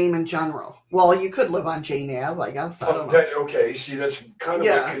 just a name in general. Well, you could live on Jane Ave, I guess. I don't know. Okay, see, that's kind of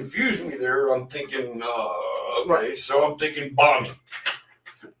what confused me there. I'm thinking, Right. So I'm thinking Bonnie.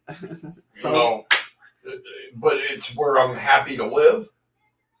 But it's where I'm happy to live.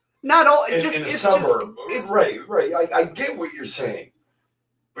 Not all, in a suburb. Right. I get what you're saying.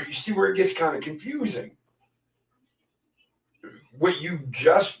 But you see where it gets kind of confusing. What you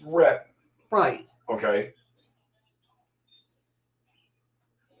just read. Right. Okay.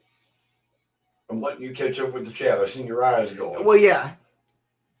 I'm letting you catch up with the chat. I've seen your eyes going. Well, yeah.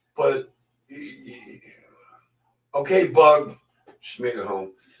 But, okay, Bug. Just made it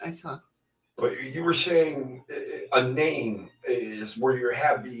home. I saw. But you were saying a name is where you're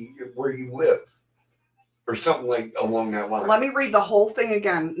happy, where you live, or something like along that line. Let me read the whole thing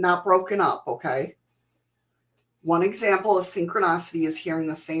again, not broken up, okay? One example of synchronicity is hearing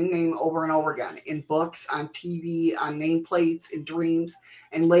the same name over and over again in books, on TV, on nameplates, in dreams,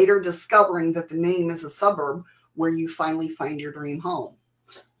 and later discovering that the name is a suburb where you finally find your dream home.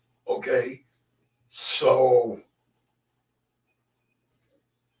 Okay, so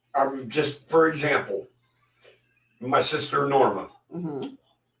just for example, my sister Norma. Mm-hmm.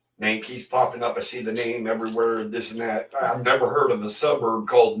 Name keeps popping up. I see the name everywhere, this and that. I've never heard of a suburb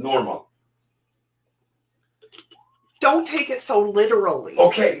called Norma. Don't take it so literally.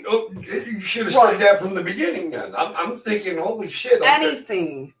 Okay, you should have said that from the beginning then. I'm thinking, holy shit.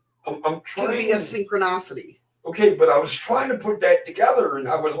 Anything I'm trying, can be a synchronicity. Okay, but I was trying to put that together and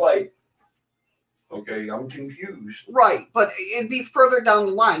I was like, okay, I'm confused. Right, but it'd be further down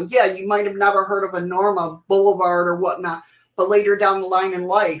the line. Yeah, you might have never heard of a Norma Boulevard or whatnot, but later down the line in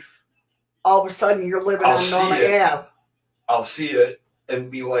life, all of a sudden you're living on Norma Ave. I'll see it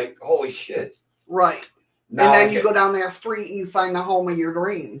and be like, holy shit. Right. Now and then you go down that street and you find the home of your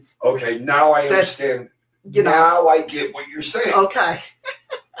dreams. Okay, now I understand. Now I get what you're saying. Okay.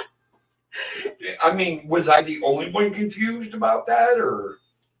 I mean, was I the only one confused about that, or?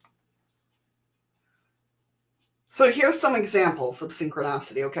 So here's some examples of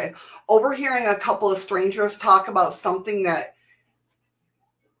synchronicity, okay? Overhearing a couple of strangers talk about something that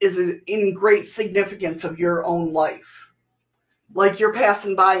is in great significance of your own life. Like you're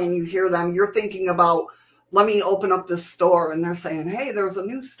passing by and you hear them, you're thinking about, let me open up this store, and they're saying, hey, there's a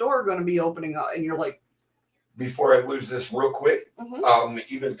new store going to be opening up, and you're like. Before I lose this real quick,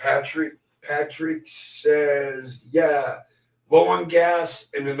 even Patrick says, yeah, low on gas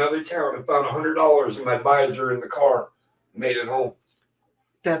in another town. I found $100 in my visor in the car. Made it home.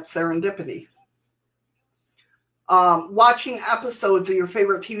 That's serendipity. watching episodes of your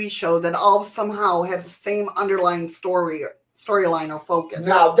favorite TV show that all somehow have the same underlying storyline or focus.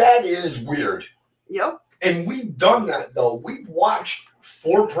 Now that is weird. Yep. And we've done that though. We've watched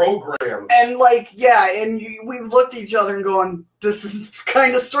 4 programs. And we've looked at each other and going, this is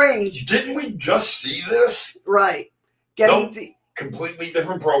kind of strange. Didn't we just see this? Right. Completely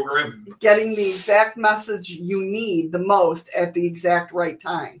different program. Getting the exact message you need the most at the exact right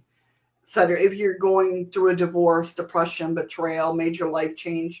time. So if you're going through a divorce, depression, betrayal, major life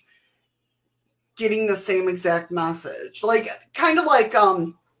change, getting the same exact message. Kind of like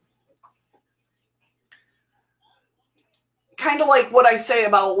what I say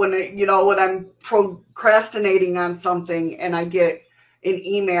about when I'm procrastinating on something and I get an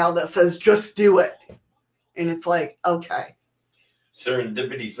email that says, just do it. And it's like, okay.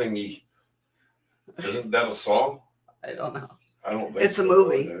 Serendipity thingy. Isn't that a song? I don't know. I don't think it's a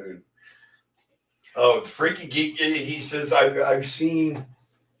movie. Oh, Freaky Geek, he says, I've seen,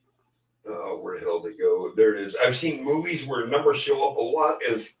 where the hell did it go? There it is. I've seen movies where numbers show up a lot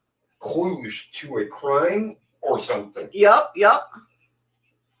as clues to a crime or something. Yep.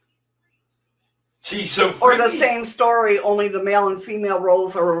 See, so or the same story, only the male and female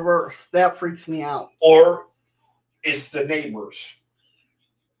roles are reversed. That freaks me out. Or it's the neighbors.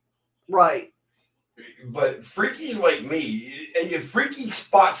 Right. But freakies like me, freaky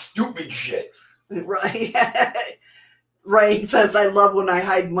spot stupid shit. Right. Right. He says, I love when I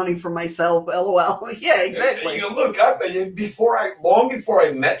hide money for myself. LOL. Yeah, exactly. Look, long before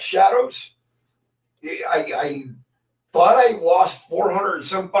I met Shadows, I thought I lost $400 and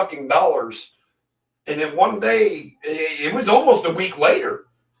some fucking dollars. And then one day, it was almost a week later,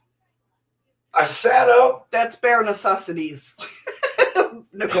 I sat up. That's bare necessities,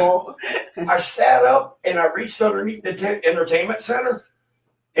 Nicole. I sat up and I reached underneath the entertainment center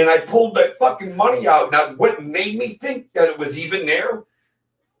and I pulled that fucking money out. Now, what made me think that it was even there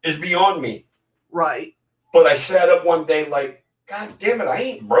is beyond me. Right. But I sat up one day like, God damn it, I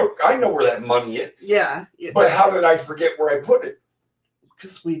ain't broke. I know where that money is. Yeah. But how did I forget where I put it?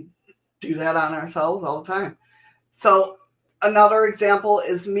 Because we do that on ourselves all the time. So another example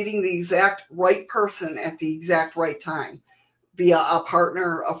is meeting the exact right person at the exact right time. Be a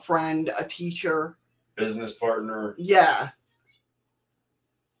partner, a friend, a teacher. Business partner. Yeah.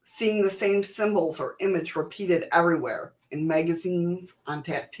 Seeing the same symbols or image repeated everywhere. In magazines, on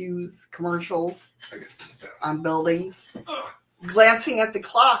tattoos, commercials, on buildings. Glancing at the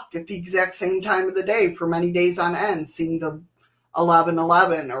clock at the exact same time of the day for many days on end. Seeing the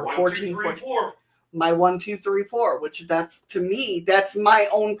 11:11 or 14:14. My 1, 2, 3, 4, which to me, that's my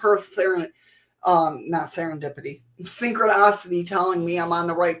own personal, not serendipity, synchronicity telling me I'm on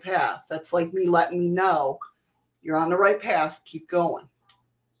the right path. That's like me letting me know you're on the right path. Keep going.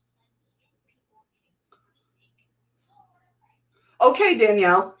 Okay,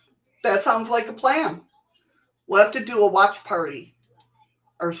 Danielle, that sounds like a plan. We'll have to do a watch party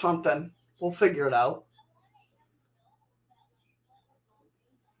or something. We'll figure it out.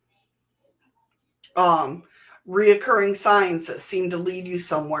 Reoccurring signs that seem to lead you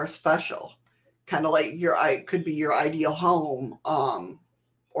somewhere special, kind of like could be your ideal home,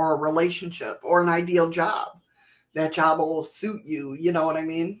 or a relationship, or an ideal job. That job will suit you. You know what I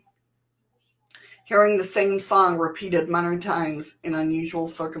mean? Hearing the same song repeated many times in unusual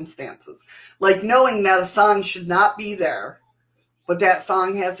circumstances, like knowing that a song should not be there, but that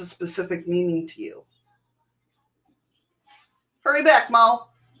song has a specific meaning to you. Hurry back, Mo.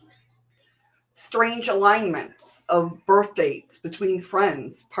 Strange alignments of birth dates between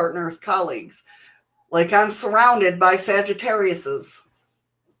friends, partners, colleagues. Like I'm surrounded by Sagittariuses.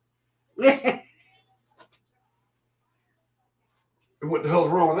 What the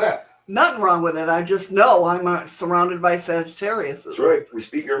hell's wrong with that? Nothing wrong with it. I just know I'm surrounded by Sagittariuses. That's right. We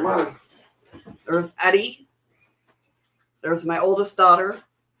speak your mind. There's Eddie. There's my oldest daughter.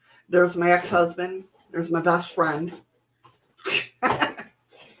 There's my ex-husband. There's my best friend.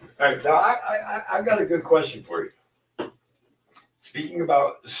 All right, now I got a good question for you. Speaking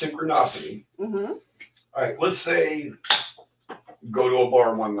about synchronicity, Mm-hmm. All right, let's say you go to a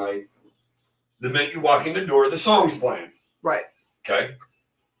bar one night. The minute you walk in the door, the song's playing. Right. Okay.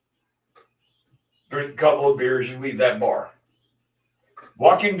 Drink a couple of beers, you leave that bar.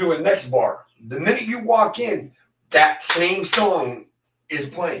 Walk into a next bar. The minute you walk in, that same song is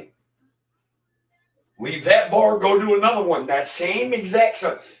playing. Leave that bar, go to another one. That same exact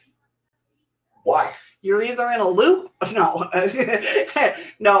song. Why? You're either in a loop. No.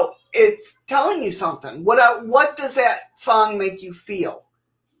 No, it's telling you something. What does that song make you feel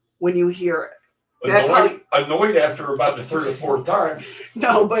when you hear it? Annoyed after about the third or fourth time.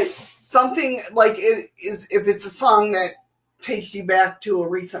 No, but something like it is if it's a song that takes you back to a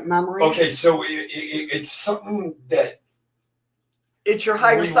recent memory. Okay, so it's something that It's your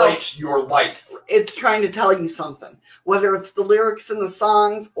higher self. relates your life. It's trying to tell you something. Whether it's the lyrics in the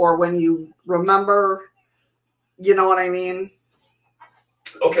songs or when you remember, you know what I mean?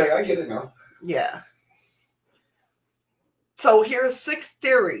 Okay, I get it now. Yeah. So here's 6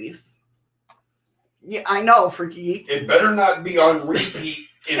 theories. Yeah, I know, for geek. It better not be on repeat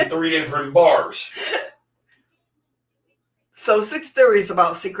in 3 different bars. So 6 theories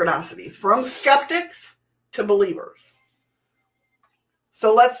about synchronicities, from skeptics to believers.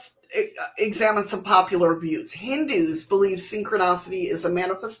 So let's examine some popular views. Hindus believe synchronicity is a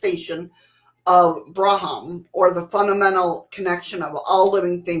manifestation of Brahman, or the fundamental connection of all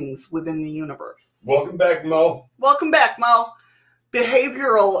living things within the universe. Welcome back, Mo. Welcome back, Mo.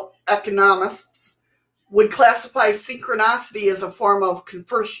 Behavioral economists would classify synchronicity as a form of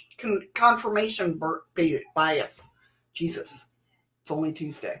confirmation bias. Jesus, it's only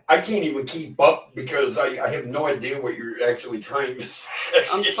Tuesday. I can't even keep up because I have no idea what you're actually trying to say.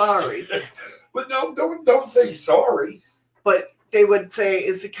 I'm sorry. But no, don't say sorry. But they would say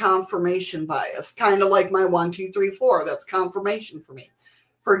it's a confirmation bias, kind of like my 1, 2, 3, 4. That's confirmation for me.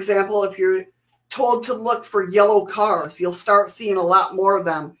 For example, if you're told to look for yellow cars, you'll start seeing a lot more of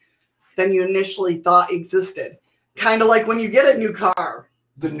them than you initially thought existed. Kind of like when you get a new car.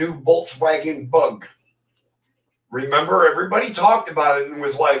 The new Volkswagen Bug. Remember, everybody talked about it and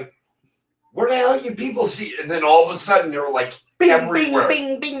was like, where the hell you people see it? And then all of a sudden they were like, Bing, everywhere.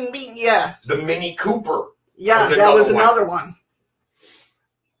 bing, bing, bing, bing. Yeah. The Mini Cooper. Yeah, that was another one.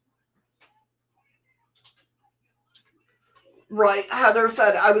 Right. Heather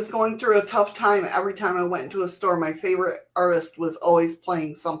said, I was going through a tough time every time I went into a store. My favorite artist was always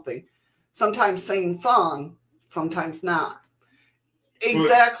playing something. Sometimes singing song, sometimes not.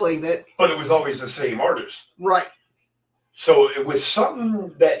 Exactly. But it was always the same artist. Right. So it was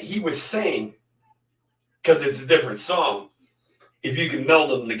something that he was saying, because it's a different song. If you can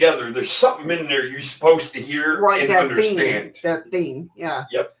meld them together, there's something in there you're supposed to hear and that understand. That theme, yeah.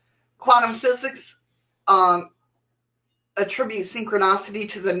 Yep. Quantum physics attribute synchronicity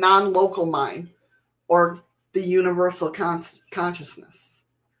to the non-local mind, or the universal consciousness.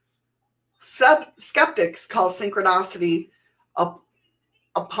 Skeptics call synchronicity a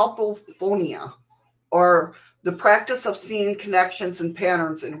apopophonia, or the practice of seeing connections and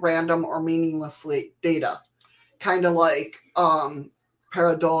patterns in random or meaningless data, kind of like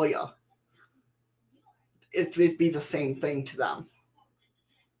pareidolia. It would be the same thing to them.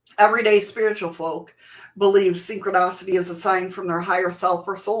 Everyday spiritual folk believe synchronicity is a sign from their higher self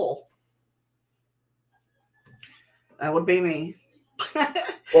or soul. That would be me.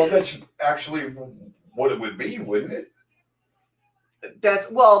 Well, that's actually what it would be, wouldn't it?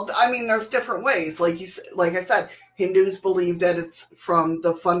 There's different ways. Like I said, Hindus believe that it's from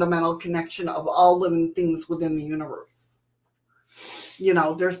the fundamental connection of all living things within the universe.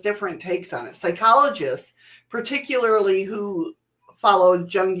 There's different takes on it. Psychologists, particularly who follow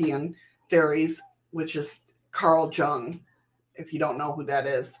Jungian theories, which is Carl Jung, if you don't know who that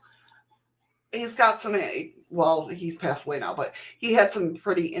is, he's got some, he's passed away now, but he had some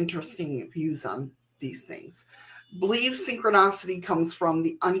pretty interesting views on these things. Believe synchronicity comes from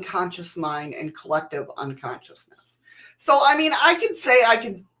the unconscious mind and collective unconsciousness. So, I could say I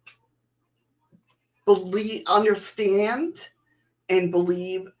could understand and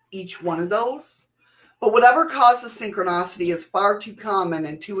believe each one of those. But whatever causes synchronicity is far too common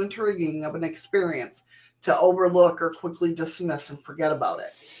and too intriguing of an experience to overlook or quickly dismiss and forget about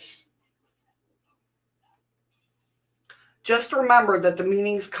it. Just remember that the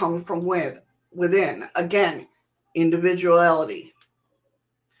meanings come from within. Again, individuality.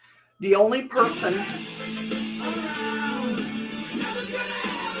 The only person...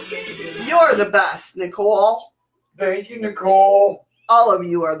 You're the best, Nicole. Thank you, Nicole. All of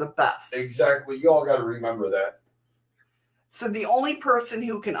you are the best. Exactly. You all got to remember that. So the only person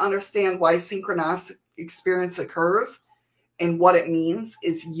who can understand why synchronous experience occurs and what it means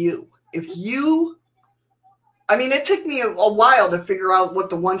is you. If you... it took me a while to figure out what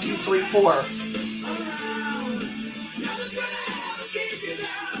the 1, 2, 3, 4...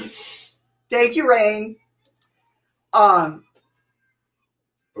 Thank you, Rain. But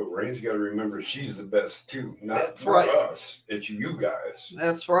Rain's got to remember she's the best too, not for us. It's you guys.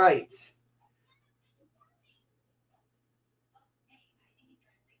 That's right.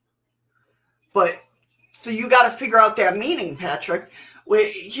 But so you got to figure out that meaning, Patrick.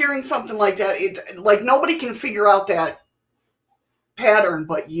 Hearing something like that, nobody can figure out that pattern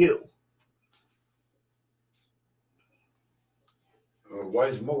but you. Oh Why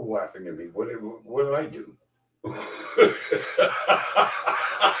is Mo laughing at me? What did I do?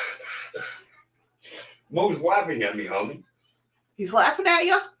 Mo's laughing at me, homie. He's laughing at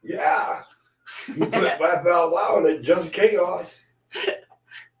you? Yeah. You put laugh out loud at Just Chaos.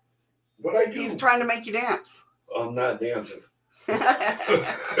 What'd I do? He's trying to make you dance. I'm not dancing.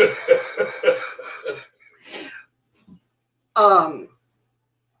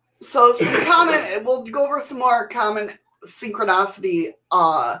 So some common, we'll go over some more common synchronicity,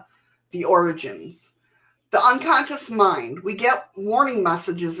 the origins. The unconscious mind. We get warning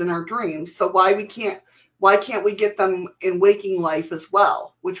messages in our dreams, so why can't we get them in waking life as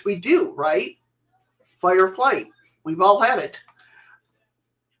well? Which we do, right? Fight or flight. We've all had it.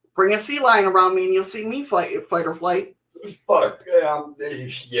 Bring a sea lion around me and you'll see me fight or flight. Fuck.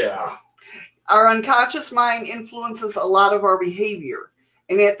 Yeah. Our unconscious mind influences a lot of our behavior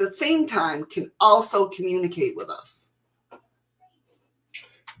and at the same time can also communicate with us.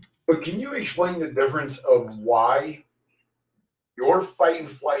 But can you explain the difference of why your fight and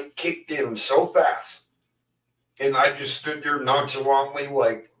flight kicked in so fast and I just stood there nonchalantly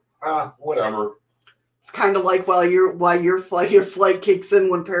like, whatever. It's kind of like while your flight kicks in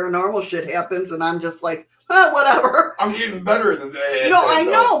when paranormal shit happens, and I'm just like, whatever. I'm getting better than that. No, I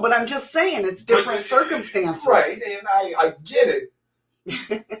know, but I'm just saying it's different circumstances. Right, and I get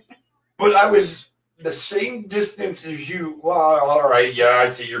it. But I was the same distance as you. Well, all right, yeah,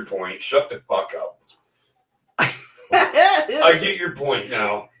 I see your point. Shut the fuck up. I get your point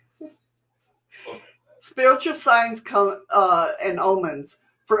now. Spiritual signs and omens,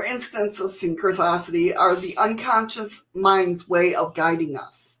 for instance of synchronicity, are the unconscious mind's way of guiding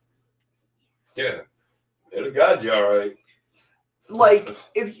us. Yeah. It'll guide you, all right. Like,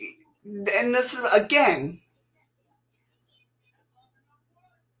 and this is, again,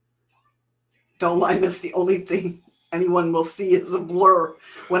 don't mind us, the only thing anyone will see is a blur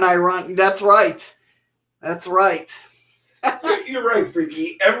when I run. That's right. That's right. You're right,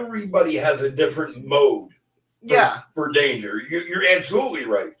 Freaky. Everybody has a different mode. Yeah. For danger. You're absolutely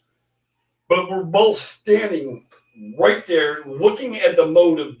right. But we're both standing right there looking at the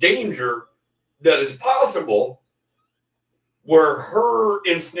mode of danger that is possible where her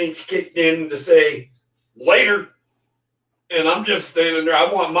instincts kicked in to say, later. And I'm just standing there.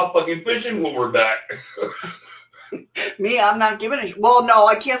 I want my fucking fishing when we're back. Me, I'm not giving a shit. Well, no,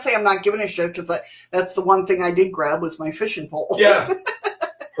 I can't say I'm not giving a shit because that's the one thing I did grab was my fishing pole. Yeah.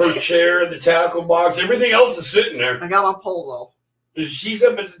 Her chair, the tackle box, everything else is sitting there. I got my pole though. She's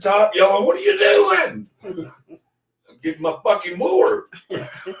up at the top yelling, "What are you doing?" I'm getting my fucking mower.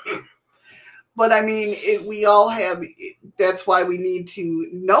 But I mean, we all have, that's why we need to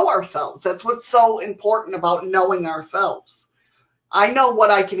know ourselves. That's what's so important about knowing ourselves. I know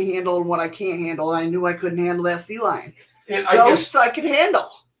what I can handle and what I can't handle. I knew I couldn't handle that sea lion. And Ghosts I could handle.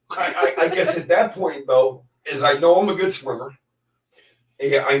 I guess at that point, though, is I know I'm a good swimmer.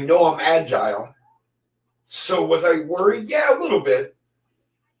 Yeah, I know I'm agile. So was I worried? Yeah, a little bit.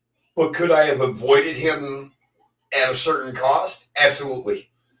 But could I have avoided him at a certain cost? Absolutely.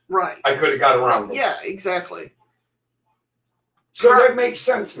 Right. I could have got around him. Yeah, exactly. So that makes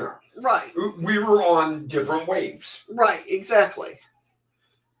sense now. Right. We were on different waves. Right, exactly.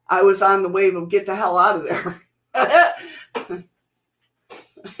 I was on the wave of get the hell out of there.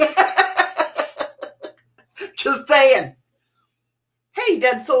 Just saying. Hey,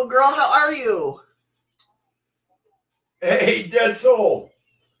 Dead Soul Girl, how are you? Hey, Dead Soul.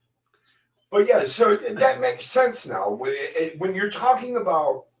 But yeah, so that makes sense now. When you're talking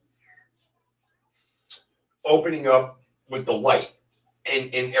about opening up with the light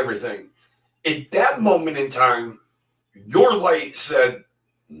and everything, at that moment in time, your light said,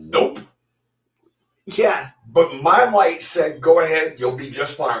 nope. Yeah. But my light said, go ahead, you'll be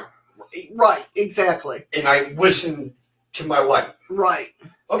just fine. Right, exactly. And I listened to my light. Right.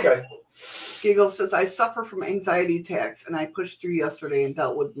 Okay. Giggle says, I suffer from anxiety attacks, and I pushed through yesterday and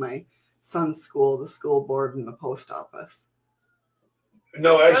dealt with my son's school, the school board, and the post office.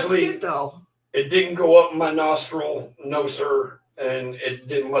 No, actually, that's good, though. It didn't go up my nostril, no, sir, and it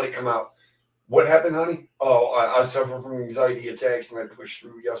didn't let it come out. What happened, honey? Oh, I suffer from anxiety attacks, and I pushed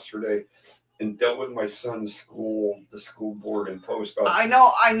through yesterday and dealt with my son's school, the school board, and post office. I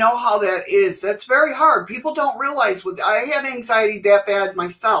know how that is. That's very hard. People don't realize I had anxiety that bad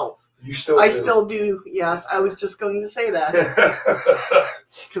myself. You still I do. still do. Yes, I was just going to say that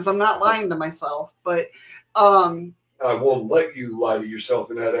because I'm not lying to myself. But I won't let you lie to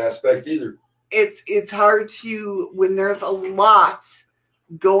yourself in that aspect either. It's hard to when there's a lot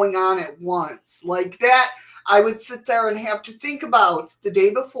going on at once like that. I would sit there and have to think about the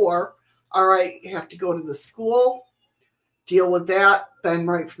day before. All right, you have to go to the school, deal with that. then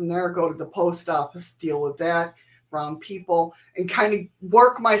right from there, go to the post office, deal with that, around people, and kind of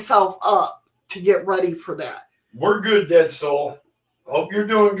work myself up to get ready for that. We're good, Dead Soul. Hope you're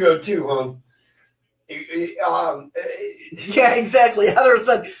doing good too, hon. Yeah, exactly. Heather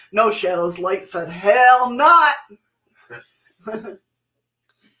said, no shadows. Light said, hell not.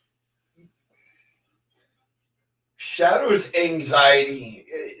 Shadow's anxiety,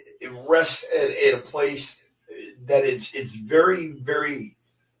 it rests at a place that it's very, very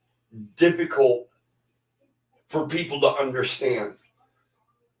difficult for people to understand.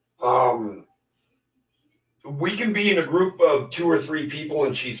 We can be in a group of 2 or 3 people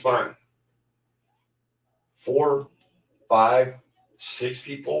and she's fine. 4, 5, 6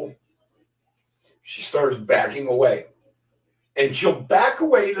 people, she starts backing away. And she'll back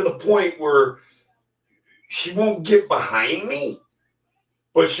away to the point where she won't get behind me,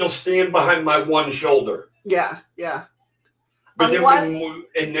 but she'll stand behind my one shoulder. Yeah, yeah. But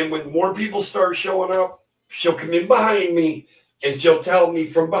then when more people start showing up, she'll come in behind me and she'll tell me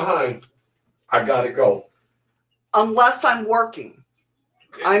from behind, I gotta go. Unless I'm working.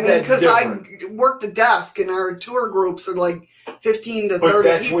 I mean, because I work the desk and our tour groups are like 15 to 30 people. But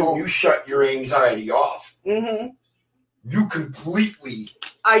that's when you shut your anxiety off. Mm-hmm. You completely...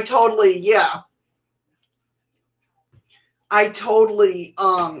 I totally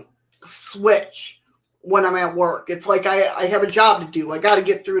switch when I'm at work. It's like I have a job to do. I got to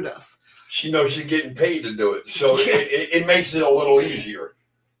get through this. She knows she's getting paid to do it, so it makes it a little easier.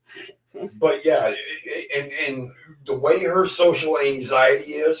 But yeah, and the way her social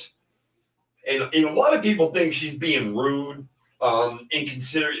anxiety is, and a lot of people think she's being rude,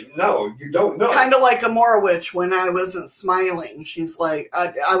 inconsiderate. No, you don't know. Kind of like a Morowitch when I wasn't smiling. She's like,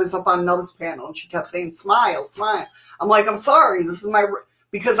 I was up on Notice Panel and she kept saying, smile, smile. I'm like, I'm sorry. This is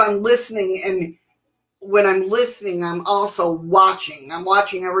because I'm listening, and when I'm listening, I'm also watching. I'm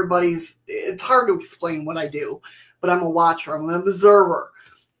watching everybody's, it's hard to explain what I do, but I'm a watcher. I'm an observer.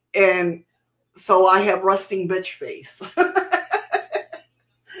 And so I have resting bitch face.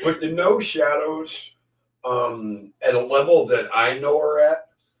 But the no shadows, at a level that I know her at,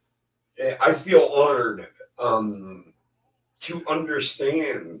 I feel honored to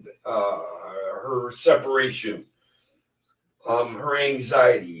understand her separation, her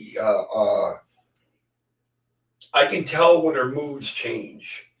anxiety. I can tell when her moods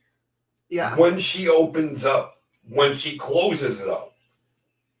change. Yeah. When she opens up, when she closes it up.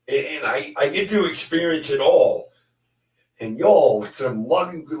 And I get to experience it all. And y'all, some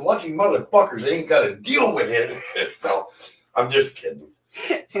lucky motherfuckers, ain't got to deal with it. No, I'm just kidding.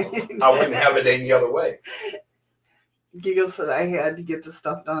 I wouldn't have it any other way. Gigo said I had to get the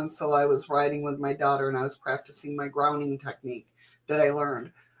stuff done, so I was riding with my daughter and I was practicing my grounding technique that I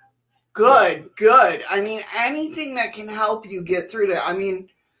learned. Good. I mean, anything that can help you get through that. I mean...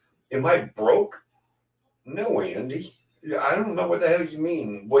 Am I broke? No, Andy. I don't know what the hell you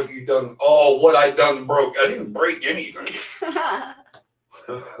mean. What you done? Oh, what I done broke. I didn't break anything.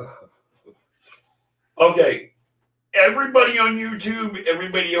 Okay. Everybody on YouTube,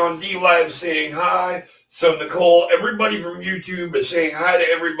 everybody on D-Live saying hi. So Nicole, everybody from YouTube is saying hi to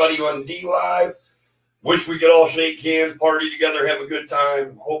everybody on D-Live. Wish we could all shake hands, party together, have a good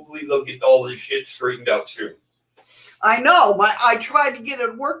time. Hopefully they'll get all this shit straightened out soon. I know. I tried to get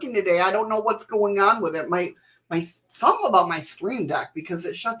it working today. I don't know what's going on with it. Something about my Stream Deck, because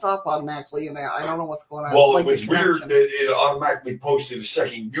it shuts off automatically, and I don't know what's going on. Well, it was weird that it automatically posted a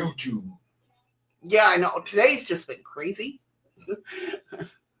second YouTube. Yeah, I know. Today's just been crazy.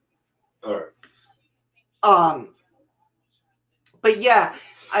 All right. But yeah,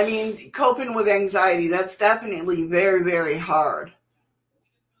 I mean, coping with anxiety, that's definitely very, very hard.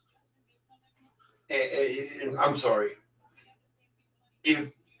 I'm sorry.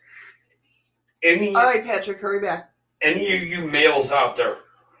 All right, Patrick, hurry back. Any of you males out there,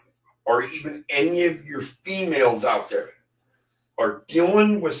 or even any of your females out there, are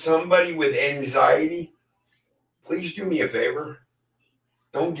dealing with somebody with anxiety, please do me a favor.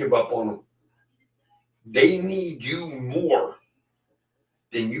 Don't give up on them. They need you more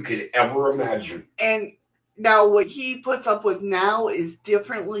than you could ever imagine. And now what he puts up with now is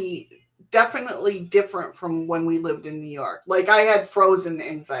definitely different from when we lived in New York. Like, I had frozen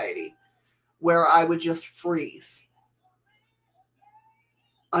anxiety where I would just freeze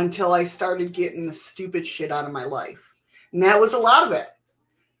until I started getting the stupid shit out of my life. And that was a lot of it.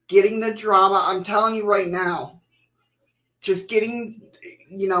 Getting the drama. I'm telling you right now, just getting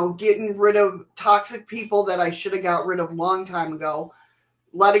rid of toxic people that I should have got rid of a long time ago,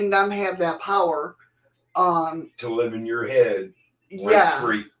 letting them have that power. To live in your head. Yeah.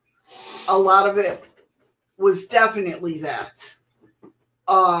 Free. A lot of it was definitely that.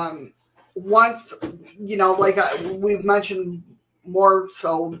 once, like we've mentioned more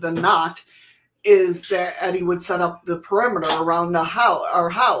so than not, is that Eddie would set up the perimeter around our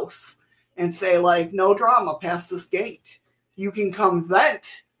house and say, like, no drama past this gate. You can come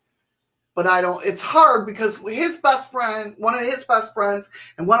vent, but I don't. It's hard because one of his best friends,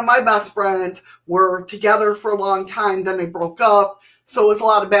 and one of my best friends were together for a long time. Then they broke up, so it was a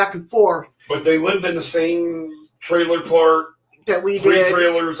lot of back and forth. But they lived in the same trailer park. That we three did,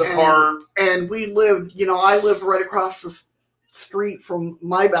 trailers apart. And we lived, I lived right across the street from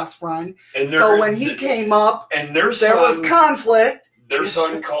my best friend. And so when he came up, and there was conflict. Their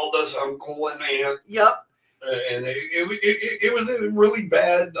son called us uncle and aunt. Yep. And it was a really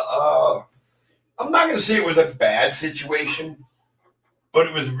bad, I'm not going to say it was a bad situation, but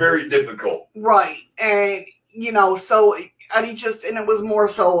it was very difficult. Right. And, so Eddie and it was more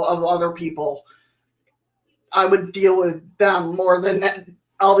so of other people. I would deal with them more than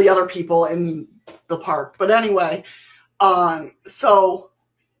all the other people in the park. But anyway, so,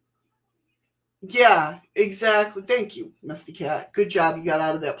 yeah, exactly. Thank you, Misty Cat. Good job. You got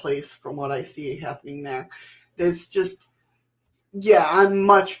out of that place from what I see happening there. It's just, yeah, I'm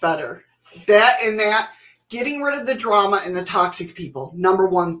much better. That, getting rid of the drama and the toxic people, number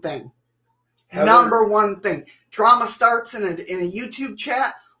one thing. Number one thing. Drama starts in a YouTube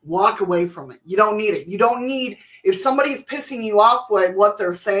chat. Walk away from it. You don't need it. You don't need, if somebody's pissing you off with what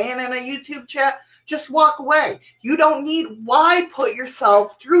they're saying in a YouTube chat, just walk away. You don't need, why put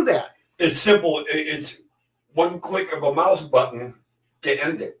yourself through that? It's simple. It's one click of a mouse button to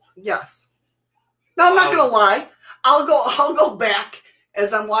end it. Yes. No, I'm not going to lie. I'll go back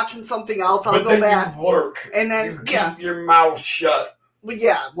as I'm watching something else. I'll go back. You lurk. And then, you keep your mouth shut.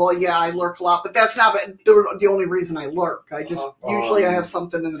 Yeah, I lurk a lot, but that's not the only reason I lurk. I just, usually I have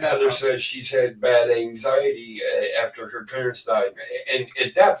something in the background. Heather says she's had bad anxiety after her parents died. And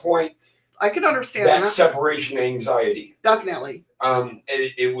at that point, I can understand that. Separation anxiety. Definitely.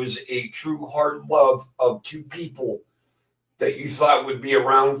 It was a true hard love of two people that you thought would be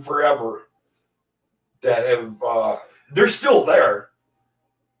around forever that have, they're still there,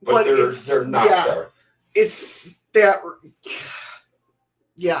 but they're not there. It's that...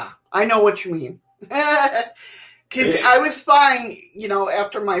 Yeah, I know what you mean. Because I was fine,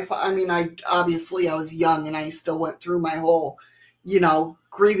 after I was young and I still went through my whole,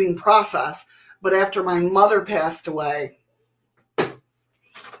 grieving process. But after my mother passed away, that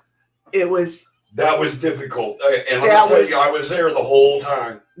was difficult. And I'll tell you, I was there the whole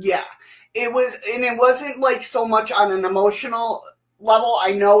time. Yeah, it was, and it wasn't like so much on an emotional level.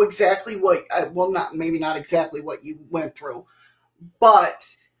 I know exactly maybe not exactly what you went through. But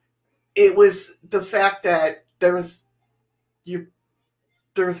it was the fact that there's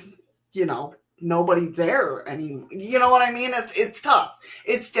nobody there anymore. You know what I mean? It's tough.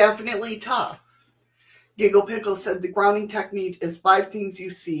 It's definitely tough. Giggle Pickle said the grounding technique is 5 things you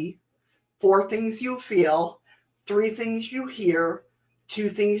see, 4 things you feel, 3 things you hear, 2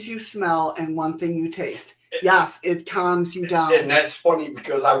 things you smell, and 1 thing you taste. Yes, it calms you down. And that's funny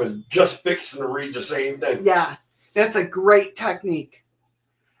because I was just fixing to read the same thing. Yeah. That's a great technique.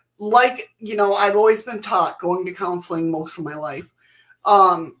 Like, I've always been taught, going to counseling most of my life,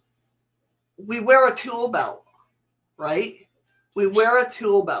 we wear a tool belt, right? We wear a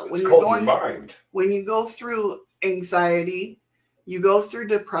tool belt. When you go through anxiety, you go through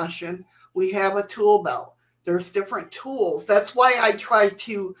depression, we have a tool belt. There's different tools. That's why I try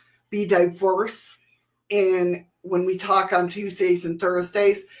to be diverse when we talk on Tuesdays and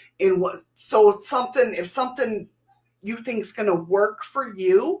Thursdays. If something you think is going to work for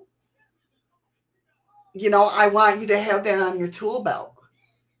you, I want you to have that on your tool belt.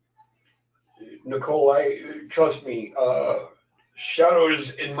 Nicole, trust me,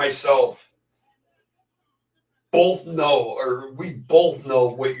 Shadows and myself we both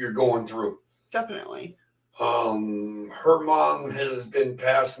know what you're going through. Definitely. Her mom has been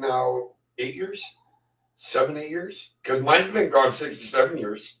passed now 8 years, 7, 8 years, because mine's been gone 6 to 7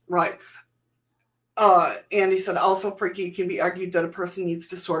 years. Right. Andy said, also, Freaky, it can be argued that a person needs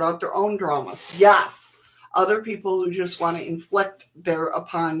to sort out their own dramas. Yes. Other people who just want to inflict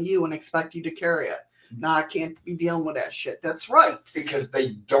upon you and expect you to carry it. No, I can't be dealing with that shit. That's right. Because they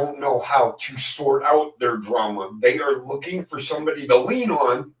don't know how to sort out their drama. They are looking for somebody to lean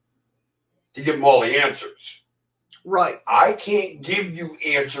on to give them all the answers. Right. I can't give you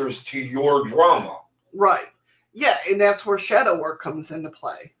answers to your drama. Right. Yeah, and that's where shadow work comes into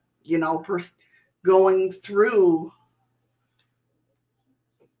play. Going through.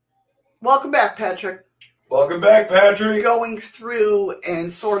 Welcome back, Patrick. Welcome back, Patrick. Going through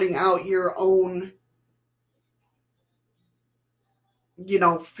and sorting out your own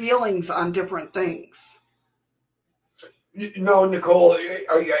feelings on different things. No, Nicole,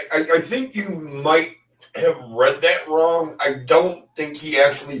 I think you might have read that wrong. I don't think he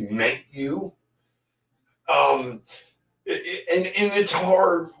actually meant you. And it's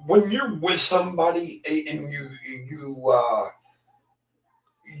hard when you're with somebody and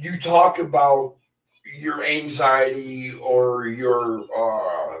you talk about your anxiety or your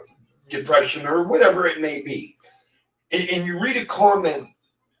depression or whatever it may be, and you read a comment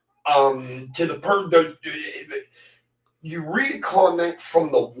to you read a comment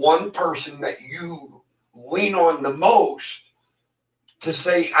from the one person that you lean on the most to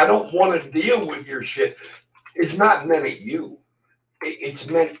say, I don't want to deal with your shit. It's not meant at you. It's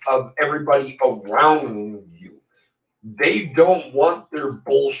meant of everybody around you. They don't want their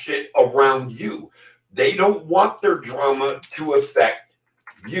bullshit around you. They don't want their drama to affect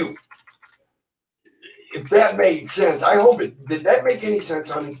you. If that made sense, I hope it did. That make any sense,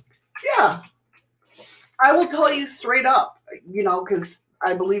 honey? Yeah. I will tell you straight up, because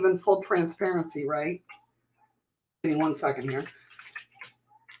I believe in full transparency, right? Give me 1 second here.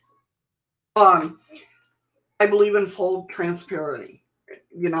 I believe in full transparency.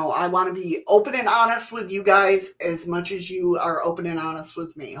 I want to be open and honest with you guys as much as you are open and honest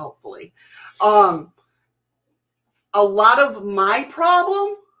with me, hopefully. A lot of my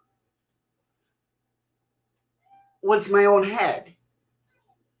problem was my own head.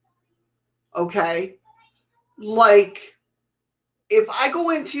 Okay? Like, if I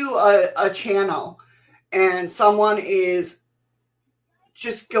go into a channel and someone is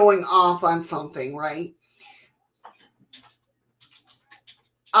just going off on something, right?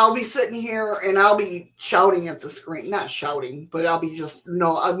 I'll be sitting here and I'll be shouting at the screen. Not shouting, but I'll be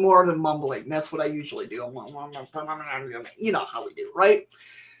I'm more than mumbling. That's what I usually do. You know how we do, right?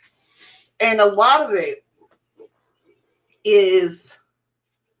 And a lot of it is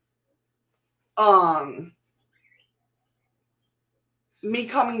me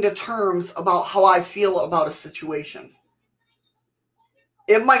coming to terms about how I feel about a situation.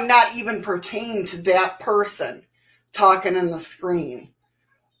 It might not even pertain to that person talking in the screen,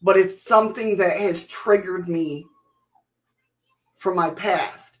 but it's something that has triggered me from my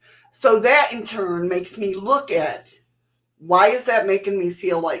past. So that in turn makes me look at, why is that making me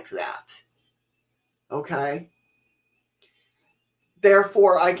feel like that? Okay?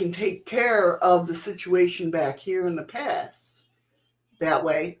 Therefore, I can take care of the situation back here in the past. That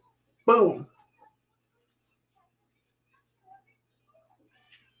way, boom.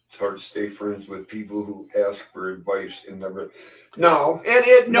 It's hard to stay friends with people who ask for advice and never. No.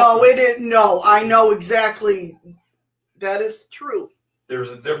 No, I know exactly. That is true. There's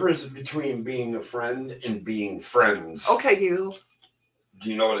a difference between being a friend and being friends. Okay, you.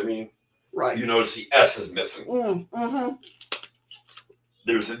 Do you know what I mean? Right. You notice the S is missing. Mm-hmm.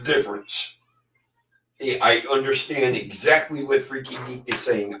 There's a difference. I understand exactly what Freaky Geek is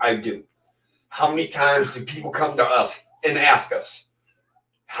saying. I do. How many times do people come to us and ask us?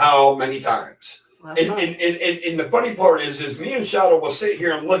 How many times? And the funny part is me and Shadow will sit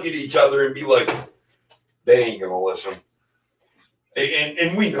here and look at each other and be like, they ain't going to listen.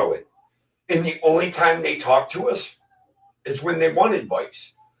 And we know it. And the only time they talk to us is when they want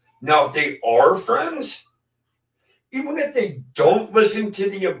advice. Now, if they are friends, even if they don't listen to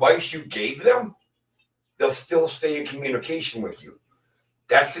the advice you gave them, they'll still stay in communication with you.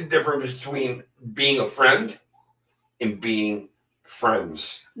 That's the difference between being a friend and being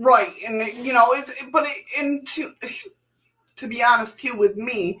friends. Right. And, to be honest, too, with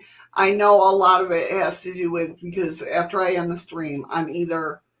me, I know a lot of it has to do with, because after I end the stream, I'm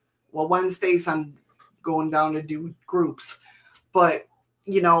either, Wednesdays I'm going down to do groups. But,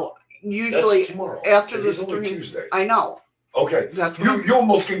 usually after the stream, Tuesday. I know. Okay. You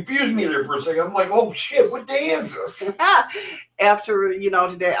almost confused me there for a second. I'm like, oh shit, what day is this? After,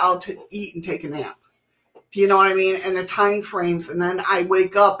 today I'll eat and take a nap. Do you know what I mean? And the time frames, and then I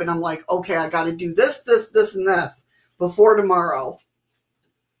wake up and I'm like, okay, I got to do this, and this before tomorrow.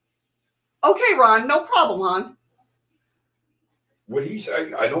 Okay, Ron, no problem, hon. What he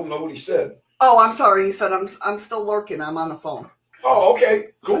said? I don't know what he said. Oh, I'm sorry. He said I'm still lurking. I'm on the phone. Oh, okay.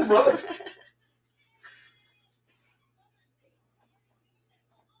 Cool, brother.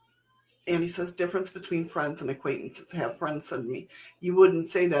 And he says, difference between friends and acquaintances. Have friends said to me, you wouldn't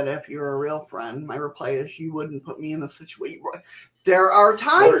say that if you're a real friend. My reply is, you wouldn't put me in a situation. There are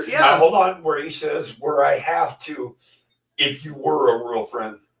times, Now, hold on, where he says, where I have to, if you were a real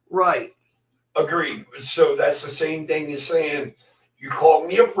friend. Right. Agreed. So that's the same thing as saying, you call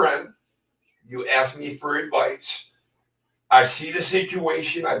me a friend, you ask me for advice, I see the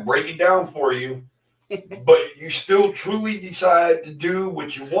situation, I break it down for you, but you still truly decide to do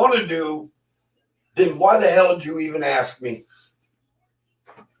what you want to do, then why the hell did you even ask me?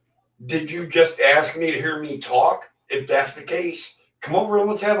 Did you just ask me to hear me talk? If that's the case, come over and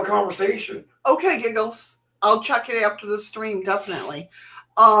let's have a conversation. Okay, Giggles. I'll check it after the stream, definitely.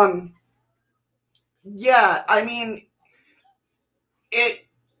 Yeah, I mean,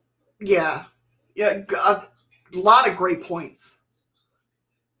 yeah, a lot of great points.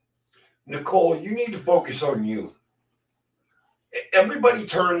 Nicole, you need to focus on you. Everybody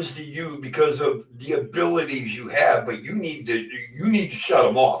turns to you because of the abilities you have, but you need to shut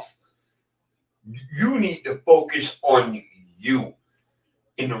them off. You need to focus on you.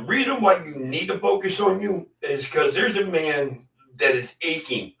 And the reason why you need to focus on you is because there's a man that is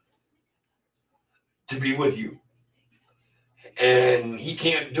aching to be with you. And he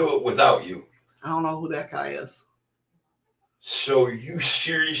can't do it without you. I don't know who that guy is. So you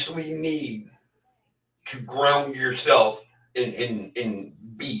seriously need to ground yourself and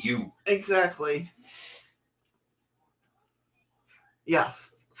be you. Exactly.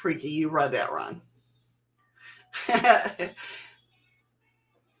 Yes, Freaky, you read that wrong.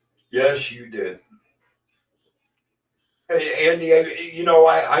 Yes, you did. Hey, Andy,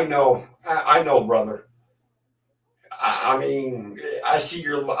 I know, brother. I mean, I see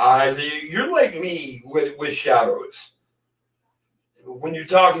your eyes. You're like me with shadows. When you're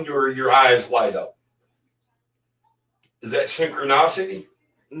talking to her, your eyes light up. Is that synchronicity?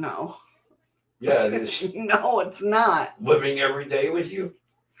 No. Yeah, it is. No, it's not. Living every day with you?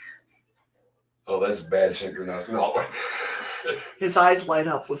 Oh, that's bad synchronicity. No. His eyes light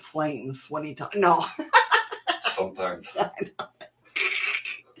up with flames when he talks. No. Sometimes. I know.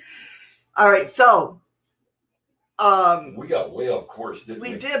 All right, so. We got way off course, didn't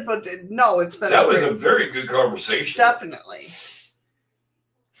we? We did, but no, it's been. That was a very good conversation. Definitely.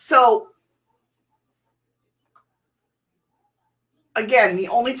 So, again, the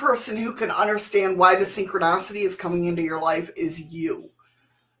only person who can understand why the synchronicity is coming into your life is you.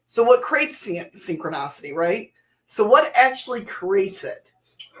 So what creates synchronicity, right? So what actually creates it?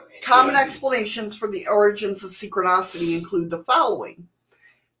 Common explanations for the origins of synchronicity include the following.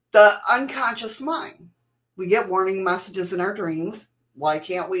 The unconscious mind. We get warning messages in our dreams. Why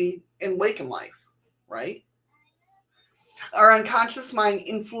can't we in waking life, right? Our unconscious mind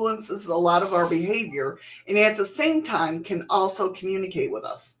influences a lot of our behavior and at the same time can also communicate with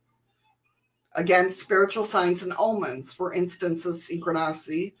us. Again, spiritual signs and omens, for instance of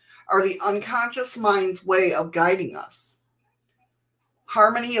synchronicity, are the unconscious mind's way of guiding us.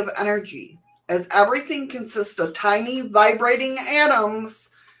 Harmony of energy, as everything consists of tiny vibrating atoms,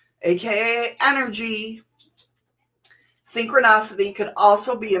 aka energy. Synchronicity could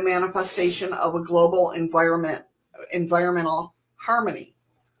also be a manifestation of a global environmental harmony,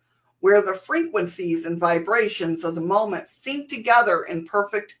 where the frequencies and vibrations of the moment sync together in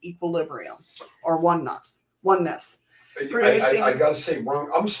perfect equilibrium or oneness. I gotta say,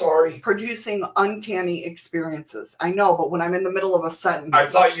 wrong. I'm sorry. Producing uncanny experiences. I know, but when I'm in the middle of a sentence. I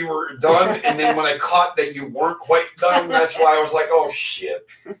thought you were done, and then when I caught that you weren't quite done, that's why I was like, oh, shit.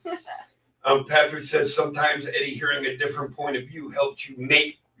 Patrick says sometimes, Eddie, hearing a different point of view helps you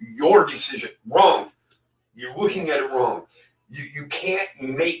make your decision. Wrong. You're looking at it wrong. You can't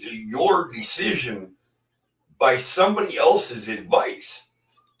make your decision by somebody else's advice.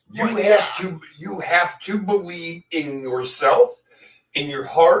 You have to believe in yourself, in your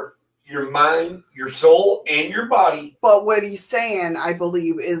heart, your mind, your soul, and your body. But what he's saying, I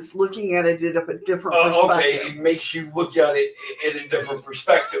believe, is looking at it at a different perspective. Okay, it makes you look at it in a different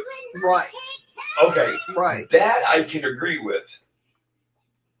perspective. Right. Okay. Right. That I can agree with.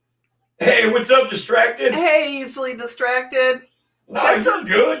 Hey, what's up, Distracted? Hey, easily distracted. No, you're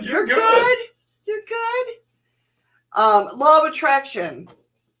good. You're good. You're good. Law of attraction.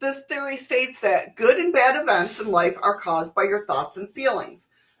 This theory states that good and bad events in life are caused by your thoughts and feelings.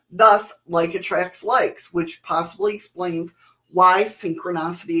 Thus, like attracts likes, which possibly explains why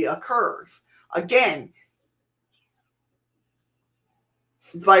synchronicity occurs. Again,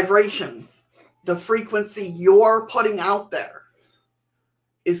 vibrations, the frequency you're putting out there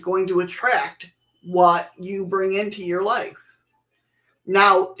is going to attract what you bring into your life.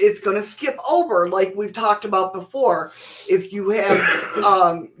 Now, it's going to skip over, like we've talked about before. If you have,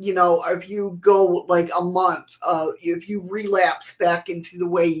 if you go like a month, if you relapse back into the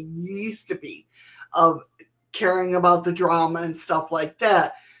way you used to be, of caring about the drama and stuff like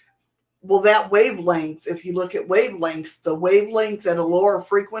that, well, that wavelength, if you look at wavelengths, the wavelength at a lower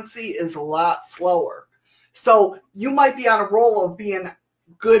frequency is a lot slower. So you might be on a roll of being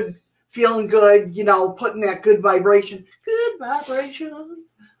good, feeling good, putting that good vibrations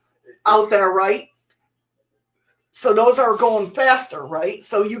out there, right? So those are going faster, right?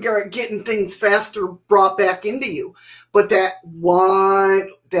 So you are getting things faster brought back into you. But that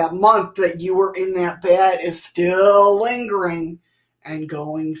month that you were in that bed is still lingering and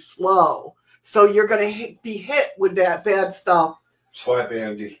going slow. So you're going to be hit with that bad stuff. Slap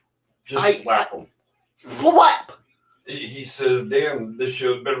Andy. Just slap him. Slap! He says, damn, this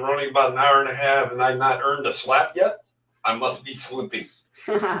show's been running about an hour and a half and I've not earned a slap yet? I must be sleeping.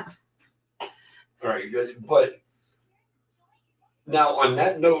 All right, good. But now on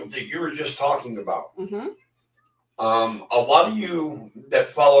that note that you were just talking about, a lot of you that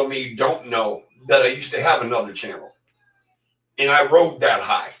follow me don't know that I used to have another channel. And I rode that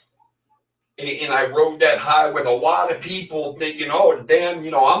high. And I rode that high with a lot of people thinking, oh, damn,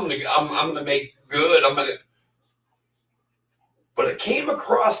 you know, I'm gonna make good. But I came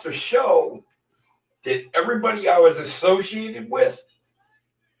across the show that everybody I was associated with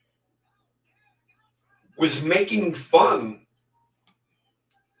was making fun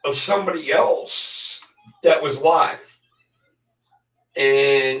of somebody else that was live.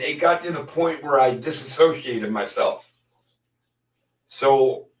 And it got to the point where I disassociated myself.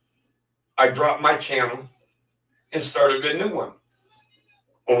 So I dropped my channel and started a new one.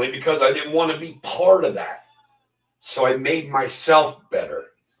 Only because I didn't want to be part of that. So I made myself better.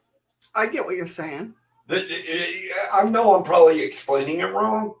 I get what you're saying. I know I'm probably explaining it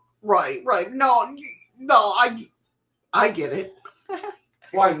wrong. Right. No, I get it.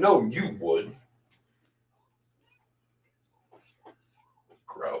 Well, I know you would.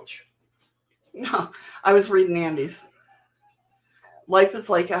 Grouch. No, I was reading Andy's. Life is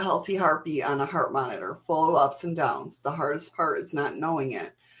like a healthy heartbeat on a heart monitor, full of ups and downs. The hardest part is not knowing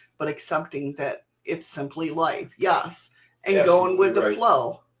it, but accepting that it's simply life. Yes. And absolutely going with the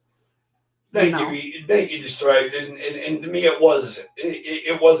flow. Thank you, described. And to me, it was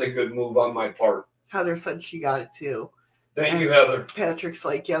a good move on my part. Heather said she got it too. Thank you, Heather. Patrick's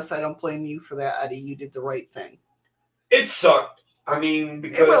like, yes, I don't blame you for that, Eddie. You did the right thing. It sucked. I mean,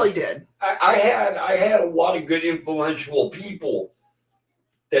 because it really did. I had a lot of good influential people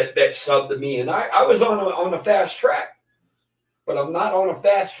that subbed to me, and I was on a fast track, but I'm not on a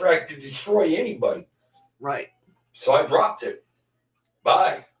fast track to destroy anybody. Right. So I dropped it.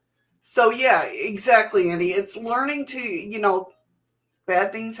 Bye. So yeah, exactly, Andy. It's learning to,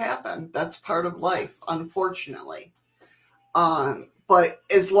 bad things happen. That's part of life, unfortunately. But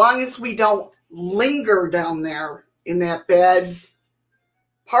as long as we don't linger down there in that bad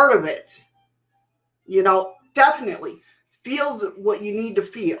part of it, definitely feel what you need to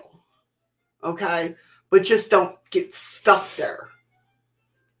feel. Okay? But just don't get stuck there.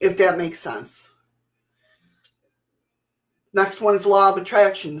 If that makes sense. Next one is law of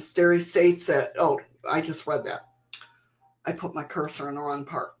attraction. The theory states that, I just read that. I put my cursor in the wrong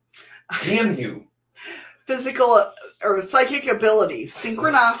part. Damn you. Physical or psychic abilities.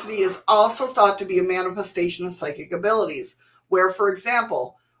 Synchronicity is also thought to be a manifestation of psychic abilities, where, for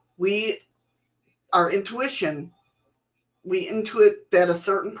example, our intuition, we intuit that a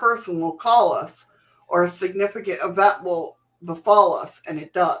certain person will call us or a significant event will befall us, and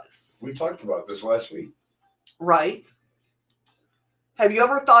it does. We talked about this last week. Right. Have you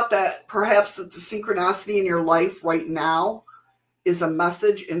ever thought that perhaps that the synchronicity in your life right now is a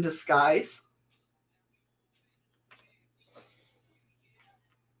message in disguise?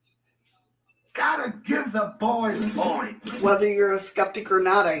 Gotta give the boy points. Whether you're a skeptic or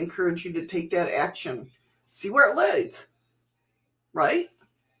not, I encourage you to take that action. See where it leads. Right?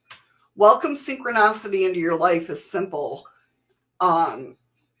 Welcome synchronicity into your life is simple. And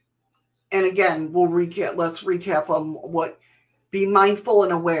again, let's recap on what. Be mindful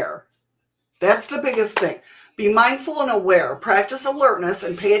and aware. That's the biggest thing. Be mindful and aware. Practice alertness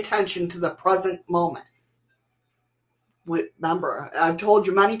and pay attention to the present moment. Remember, I've told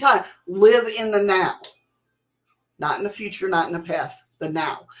you many times, live in the now. Not in the future, not in the past. The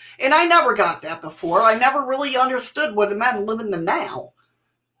now. And I never got that before. I never really understood what it meant, live in the now.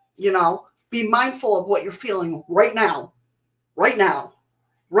 Be mindful of what you're feeling right now. Right now.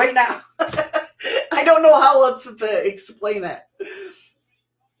 Right now. I don't know how else to explain it.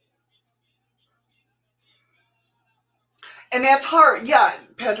 And that's hard. Yeah,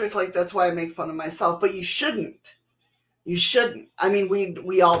 Patrick's like, that's why I make fun of myself. But you shouldn't. You shouldn't. I mean,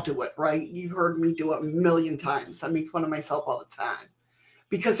 we all do it, right? You've heard me do it a million times. I make fun of myself all the time.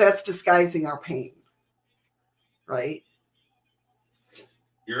 Because that's disguising our pain. Right?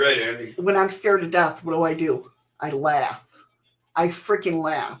 You're right, Andy. When I'm scared to death, what do? I laugh. I freaking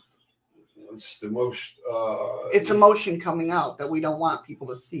laugh. It's the most... it's emotion coming out that we don't want people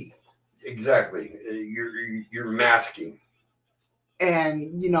to see. Exactly. You're masking.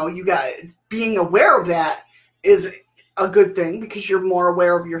 And, you got being aware of that is a good thing because you're more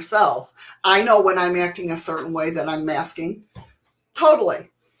aware of yourself. I know when I'm acting a certain way that I'm masking. Totally.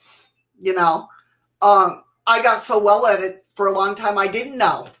 You know, I got so well at it for a long time I didn't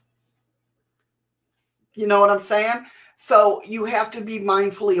know. You know what I'm saying? So you have to be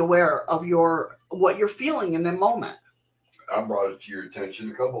mindfully aware of what you're feeling in the moment. I brought it to your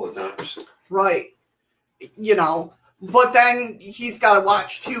attention a couple of times. Right. You know, but then he's got to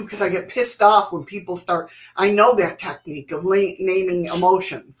watch too, because I get pissed off when people start. I know that technique of naming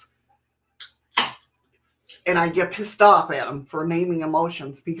emotions. And I get pissed off at him for naming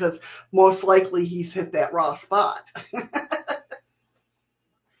emotions because most likely he's hit that raw spot.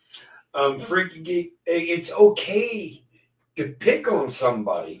 Freaky Geek, it's okay to pick on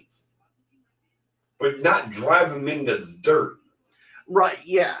somebody, but not drive them into the dirt. Right,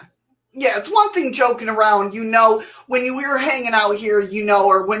 yeah. Yeah, it's one thing joking around, you know, when we were hanging out here, you know,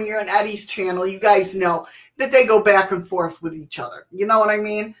 or when you're on Eddie's channel, you guys know that they go back and forth with each other. You know what I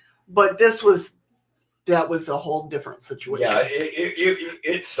mean? But that was a whole different situation. Yeah,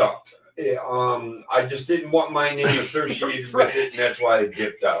 it sucked. I just didn't want my name associated with it, and that's why I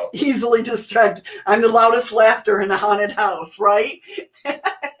dipped out. Easily distracted. I'm the loudest laughter in a haunted house, right?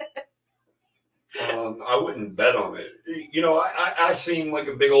 I wouldn't bet on it. You know, I seem like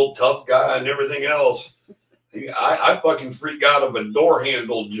a big old tough guy and everything else. I fucking freak out of a door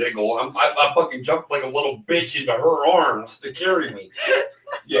handle jiggle. I fucking jump like a little bitch into her arms to carry me.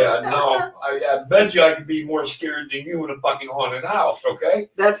 Yeah, no, I bet you I could be more scared than you in a fucking haunted house, okay?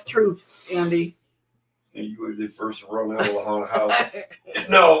 That's true, Andy. You would be the first to run out of the haunted house.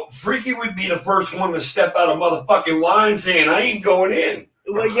 No, Freaky would be the first one to step out of motherfucking line saying, I ain't going in.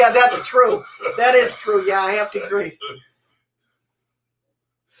 Well, yeah, that's true. That is true. Yeah, I have to agree.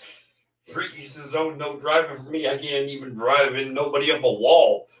 Freaky says, oh, no driving for me. I can't even drive in. Nobody up a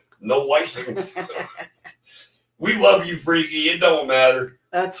wall. No license. We love you, Freaky. It don't matter.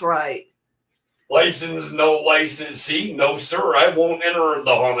 That's right. License, no license. See, no, sir. I won't enter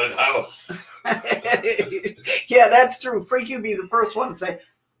the haunted house. Yeah, that's true. Freaky would be the first one to say,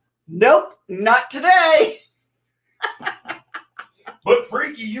 nope, not today. But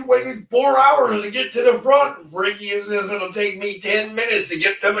Freaky, you waited 4 hours to get to the front. Freaky says it'll take me 10 minutes to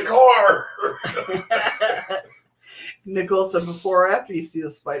get to the car. Nicole said before or after you see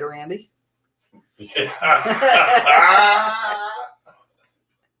the spider, Andy. You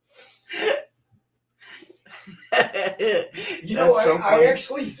know, I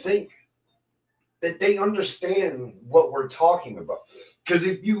actually think that they understand what we're talking about. Because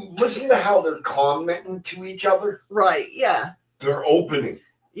if you listen to how they're commenting to each other. Right, yeah. They're opening.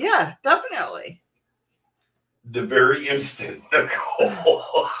 Yeah, definitely. The very instant,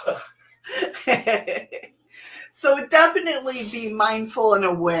 Nicole. So definitely be mindful and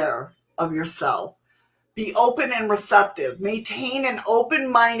aware of yourself. Be open and receptive. Maintain an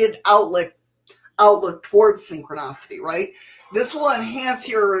open-minded outlook towards synchronicity, right? This will enhance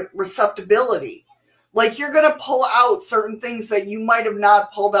your receptibility. Like you're going to pull out certain things that you might have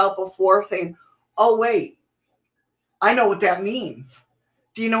not pulled out before saying, oh, wait, I know what that means.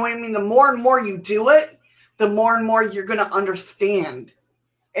 Do you know what I mean? The more and more you do it, the more and more you're going to understand.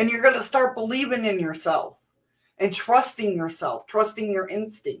 And you're going to start believing in yourself and trusting yourself, trusting your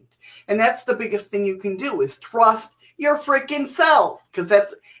instinct. And that's the biggest thing you can do is trust your freaking self. Because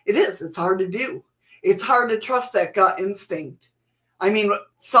it's hard to do. It's hard to trust that gut instinct. I mean,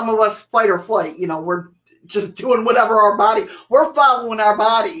 some of us fight or flight, you know, we're just doing whatever we're following our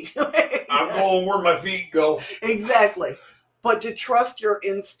body. I'm going where my feet go. Exactly. But to trust your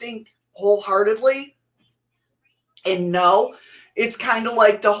instinct wholeheartedly and know, it's kind of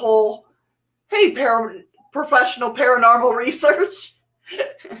like the whole, hey, professional paranormal research.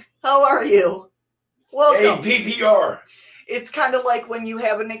 How are you? Welcome. Hey, PPR. It's kind of like when you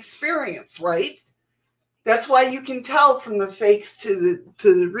have an experience, right? That's why you can tell from the fakes to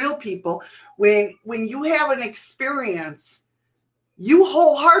the real people. When you have an experience, you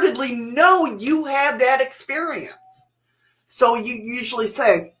wholeheartedly know you had that experience. So you usually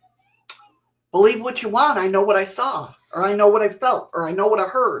say, believe what you want. I know what I saw, or I know what I felt, or I know what I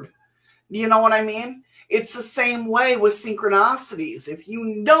heard. Do you know what I mean? It's the same way with synchronicities. If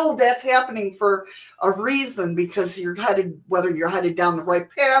you know that's happening for a reason because whether you're headed down the right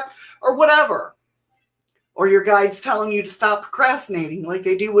path or whatever, or your guide's telling you to stop procrastinating like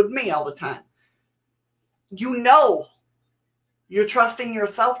they do with me all the time. You know. You're trusting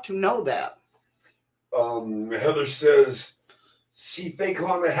yourself to know that. Heather says, see, fake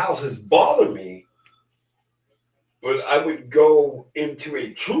haunted houses bother me, but I would go into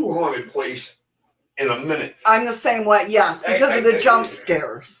a true haunted place in a minute. I'm the same way, yes, because of the jump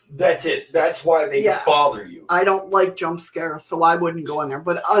scares. That's it. That's why they bother you. I don't like jump scares, so I wouldn't go in there.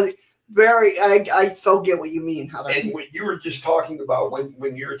 But I so get what you mean, Heather. And what you were just talking about,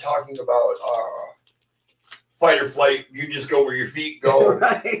 when you were talking about fight or flight, you just go where your feet go.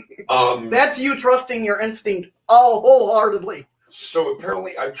 Right. That's you trusting your instinct wholeheartedly. So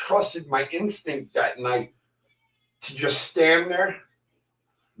apparently I trusted my instinct that night to just stand there,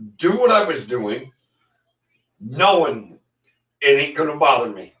 do what I was doing, knowing it ain't going to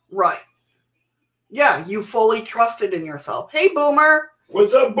bother me. Right. Yeah, you fully trusted in yourself. Hey, Boomer.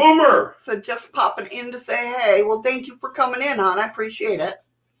 What's up, Boomer? So just popping in to say, hey, well, thank you for coming in, hon. I appreciate it.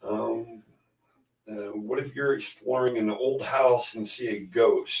 What if you're exploring an old house and see a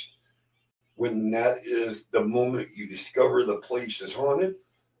ghost? When that is the moment you discover the place is haunted?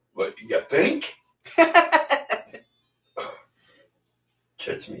 But you think?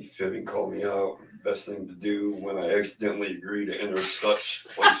 Catch me fibbing, call me out. Best thing to do when I accidentally agree to enter such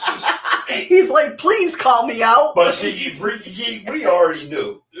places. He's like, please call me out. But see, Freaky Geek, we already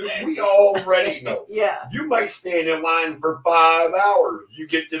knew. We already know. Yeah. You might stand in line for 5 hours. You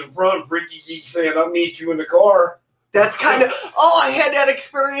get to the front, Freaky Geek saying, I'll meet you in the car. That's kind of, I had that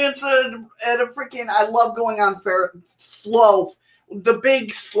experience at a freaking, I love going on the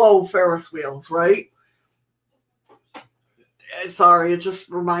big slow Ferris wheels, right? Sorry, it just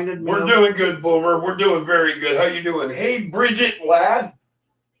reminded me. We're doing good, Boomer. We're doing very good. How you doing? Hey, Bridget, lad.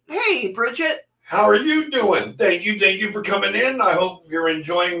 Hey, Bridget. How are you doing? Thank you for coming in. I hope you're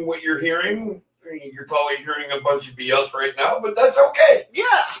enjoying what you're hearing. You're probably hearing a bunch of BS right now, but that's okay.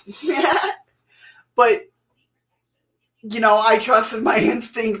 Yeah. But, I trusted my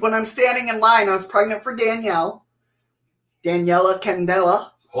instinct. When I'm standing in line, I was pregnant for Daniela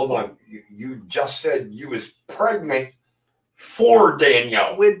Candela. Hold on. You just said you was pregnant for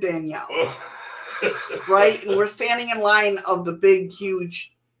Danielle. With Danielle. Right? And we're standing in line of the big,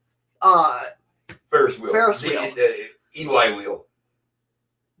 huge Ferris wheel. The Eli wheel.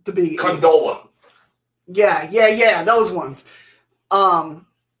 The big Condola. Yeah, those ones.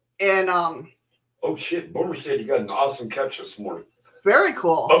 Oh shit, Boomer said he got an awesome catch this morning. Very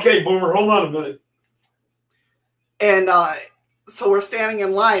cool. Okay, Boomer, hold on a minute. And so we're standing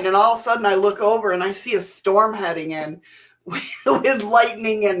in line, and all of a sudden I look over and I see a storm heading in with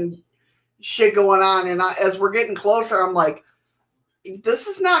lightning and shit going on. And as we're getting closer, I'm like, this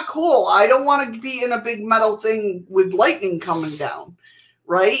is not cool. I don't want to be in a big metal thing with lightning coming down,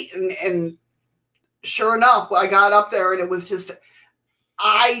 right? And sure enough, I got up there, and it was just,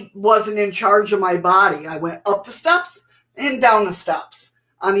 I wasn't in charge of my body. I went up the steps and down the steps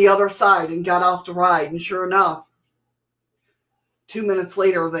on the other side and got off the ride. And sure enough, 2 minutes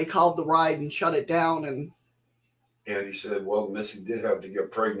later, they called the ride and shut it down. And he said, well, Missy did have to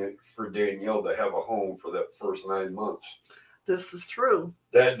get pregnant for Danielle to have a home for that first 9 months. This is true.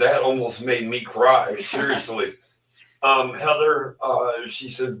 That almost made me cry, seriously. Heather, she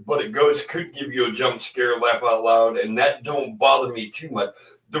says, but a ghost could give you a jump scare, laugh out loud, and that don't bother me too much.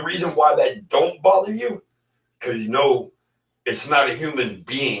 The reason why that don't bother you, because it's not a human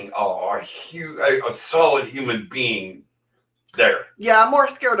being, a solid human being there. Yeah, I'm more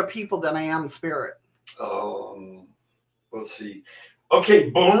scared of people than I am spirit. Let's see. Okay,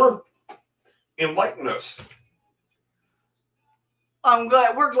 Boomer, enlighten us.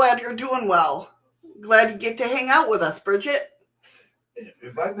 We're glad you're doing well. Glad you get to hang out with us, Bridget.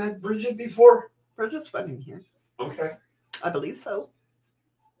 Have I met Bridget before? Bridget's been in here. Okay. I believe so.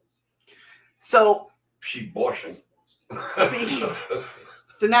 So. She's blushing. The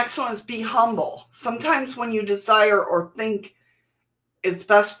next one is be humble. Sometimes when you desire or think it's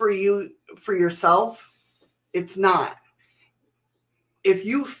best for you, for yourself, it's not. If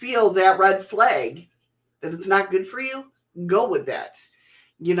you feel that red flag, that it's not good for you, go with that.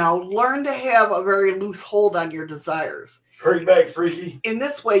 Learn to have a very loose hold on your desires. Hurry back, Freaky. In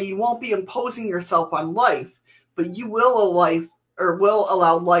this way, you won't be imposing yourself on life, but you will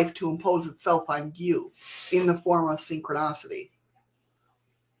allow life to impose itself on you in the form of synchronicity.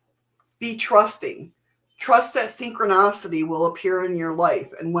 Be trusting. Trust that synchronicity will appear in your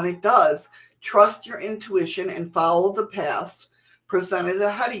life, and when it does, trust your intuition and follow the paths presented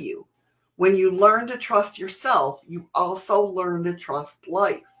ahead of you. When you learn to trust yourself, you also learn to trust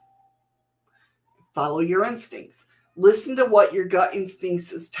life. Follow your instincts. Listen to what your gut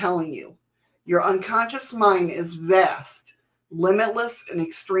instincts is telling you. Your unconscious mind is vast, limitless, and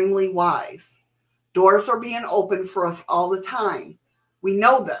extremely wise. Doors are being opened for us all the time. We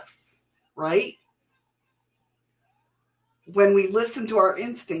know this, right? When we listen to our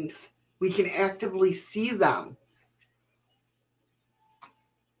instincts, we can actively see them.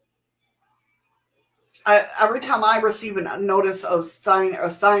 Every time I receive a notice of a sign or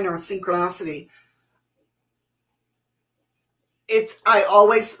synchronicity, I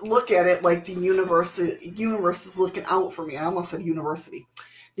always look at it like the universe is looking out for me. I almost said university.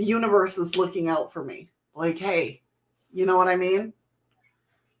 The universe is looking out for me. Like, hey, you know what I mean?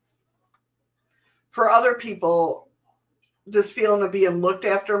 For other people, this feeling of being looked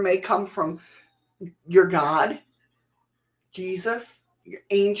after may come from your God, Jesus, your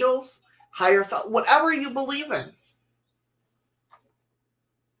angels, higher self, whatever you believe in.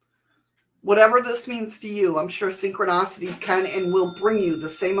 Whatever this means to you, I'm sure synchronicities can and will bring you the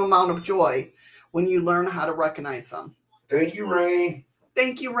same amount of joy when you learn how to recognize them. Thank you, Rain.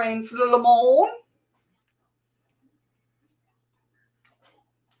 Thank you, Rain, for the lemon.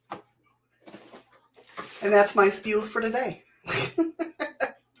 And that's my spew for today.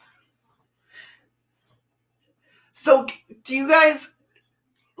 So, do you guys,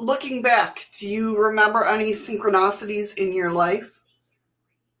 looking back, do you remember any synchronicities in your life?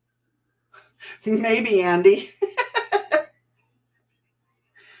 Maybe, Andy.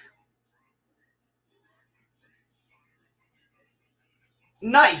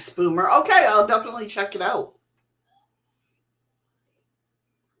 Nice, Boomer. Okay, I'll definitely check it out.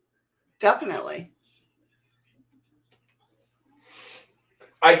 Definitely.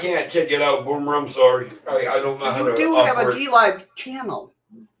 I can't check it out, Boomer. I'm sorry. I don't know how to. You do have a D-Live channel.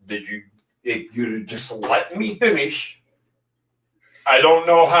 Did you? If you just let me finish. I don't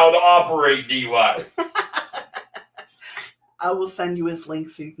know how to operate D-Live. I will send you his link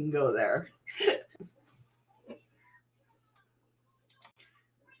so you can go there.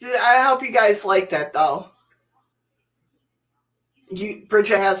 I hope you guys like that, though.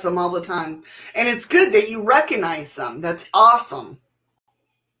 Bridget has them all the time. And it's good that you recognize them. That's awesome.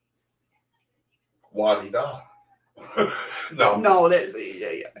 Wadi-da. No. No,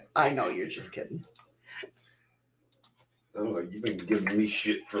 yeah. I know, you're just kidding. I don't know, you've been giving me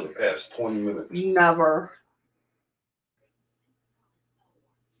shit for the past 20 minutes. Never.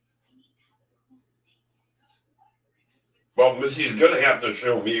 Well, Missy's gonna have to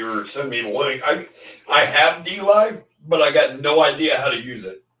show me or send me the link. I have D-Live, but I got no idea how to use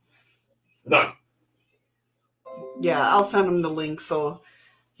it. None. Yeah, I'll send him the link so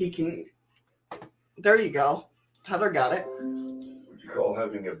he can. There you go. Heather got it. Would you call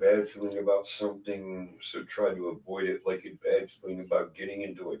having a bad feeling about something, so try to avoid it, like a bad feeling about getting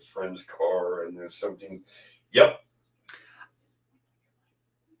into a friend's car and then something? Yep.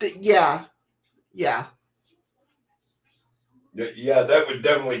 Yeah. Yeah, that would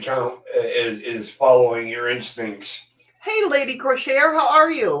definitely count as following your instincts. Hey, Lady Crocheter, how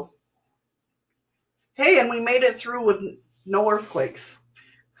are you? Hey, and we made it through with no earthquakes.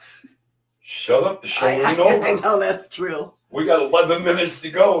 Shut up, the show ain't over. I know that's true. We got 11 minutes to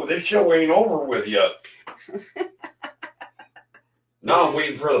go. This show ain't over with yet. Now I'm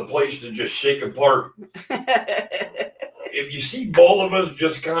waiting for the place to just shake apart. If you see both of us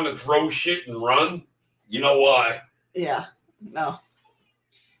just kind of throw shit and run, you know why. Yeah, no.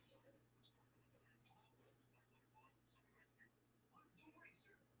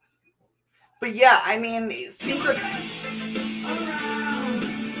 But yeah, I mean,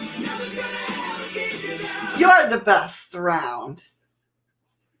 you're the best around.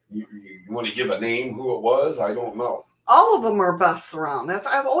 You want to give a name who it was? I don't know. All of them are best around.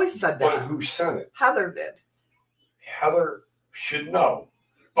 I've always said that. But who sent it? Heather did. Heather should know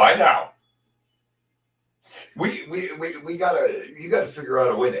by now. You gotta figure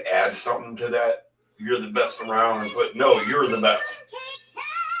out a way to add something to that. You're the best around and put no, you're the best.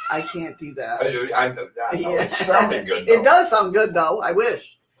 I can't do that. I know it sounded good though. It does sound good though. I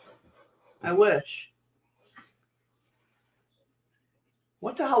wish.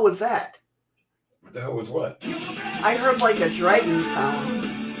 What the hell was that? That was what? I heard like a dragging sound.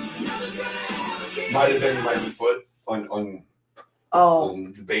 Might have been my foot on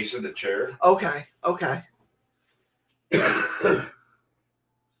the base of the chair. Okay.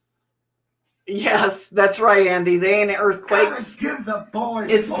 Yes, that's right, Andy. They ain't earthquakes. Give the boy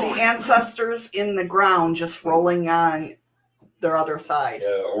It's the ancestors in the ground just rolling on their other side.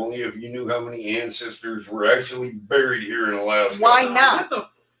 Yeah, only if you knew how many ancestors were actually buried here in Alaska. Why not? What the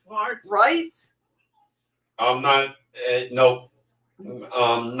fart? Right? I'm not. Nope.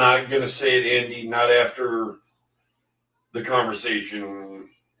 I'm not gonna say it, Andy. Not after the conversation.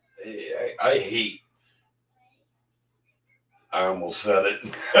 I hate. I almost said it.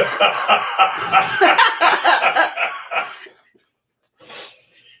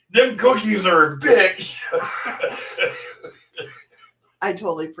 Them cookies are a bitch. I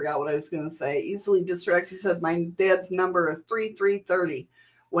totally forgot what I was going to say. Easily distracted. He said, my dad's number is 3330.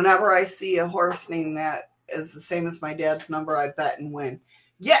 whenever I see a horse name that is the same as my dad's number, I bet and win.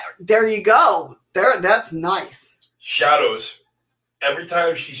 Yeah, there you go. That's nice. Shadows. Every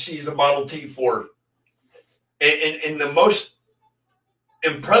time she sees a Model T Ford, and the most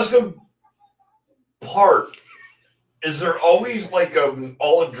impressive part is they're always like a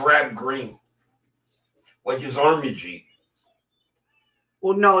olive drab green, like his Army Jeep.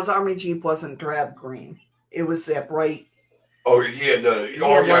 Well, no, his Army Jeep wasn't drab green. It was that bright. Oh, he had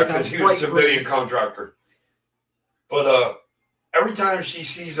because he was a civilian contractor. But every time she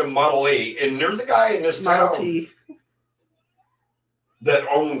sees a Model A, and there's a guy in this Model town T that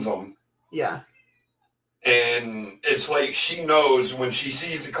owns them. Yeah. And it's like she knows when she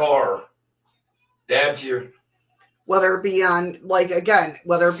sees the car, Dad's here. Whether it be on, whether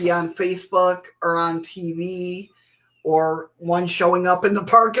it be on Facebook or on TV or one showing up in the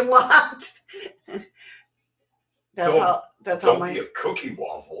parking lot. That's how be a cookie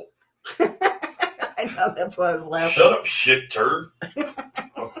waffle. I know, that's why I was laughing. Shut up, shit turd.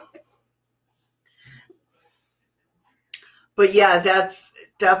 But yeah, that's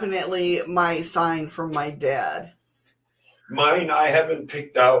definitely my sign from my dad. Mine, I haven't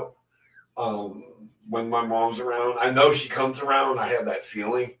picked out when my mom's around. I know she comes around. I have that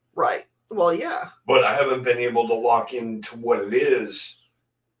feeling. Right. Well, yeah. But I haven't been able to lock into what it is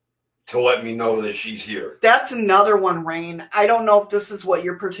to let me know that she's here. That's another one, Rain. I don't know if this is what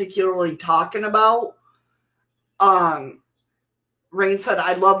you're particularly talking about. Rain said,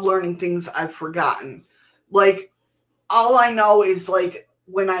 I love learning things I've forgotten. Like, all I know is, like,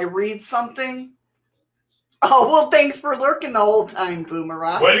 when I read something. Oh, well, thanks for lurking the whole time,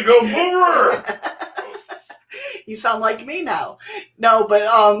 Boomerang. Way to go, Boomer! You sound like me now. No, but,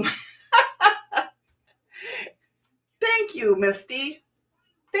 thank you, Misty.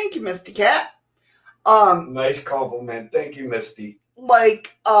 Thank you, Misty Cat. Nice compliment. Thank you, Misty.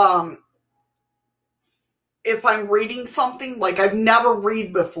 Like, if I'm reading something, like I've never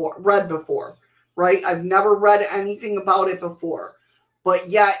read before, right? I've never read anything about it before. But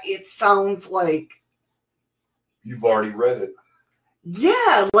yet it sounds like... You've already read it.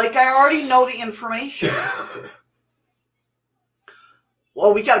 Yeah, like I already know the information.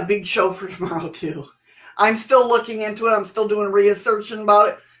 Well, we got a big show for tomorrow, too. I'm still looking into it. I'm still doing research about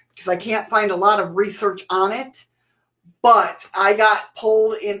it because I can't find a lot of research on it. But I got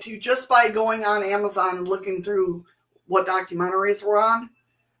pulled into, just by going on Amazon and looking through what documentaries were on.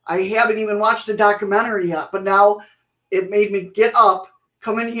 I haven't even watched the documentary yet, but now it made me get up,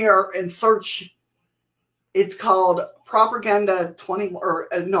 come in here and search. It's called Agenda 21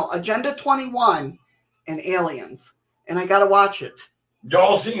 and Aliens. And I got to watch it.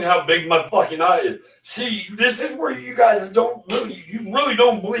 Y'all seen how big my fucking eye is. See, this is where you guys you really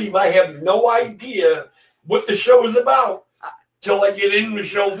don't believe I have no idea what the show is about till I get in the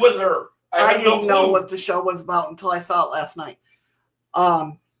show with her. I didn't know what the show was about until I saw it last night.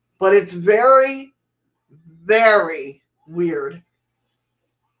 But it's very, very weird.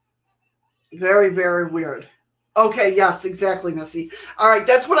 Very, very weird. Okay, yes, exactly, Missy. All right,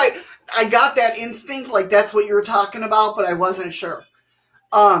 that's what I got that instinct, like that's what you were talking about, but I wasn't sure.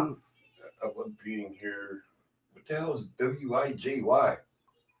 I love being here. What the hell is WIJY?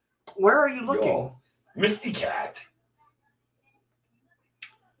 Where are you looking? Y'all. Misty Cat.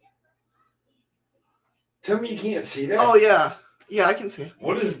 Tell me you can't see that. Oh, yeah. Yeah, I can see it.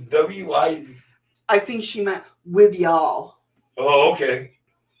 What is WI? I think she meant with y'all. Oh, okay.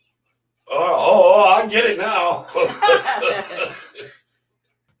 Oh, I get it now.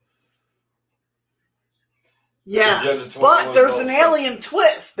 Yeah, but there's an alien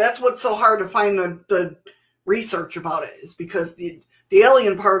twist. That's what's so hard to find the research about it, is because the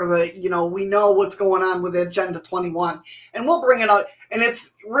alien part of it, we know what's going on with Agenda 21, and we'll bring it out. And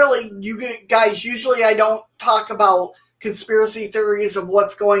it's really, you guys, usually I don't talk about conspiracy theories of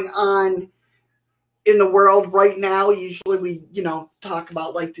what's going on in the world right now. Usually we, talk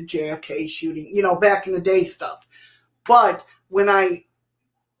about like the JFK shooting, back in the day stuff. But when I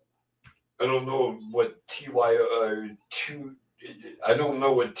don't know what I don't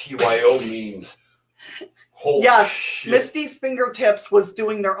know what TYO means. Holy shit. Misty's fingertips was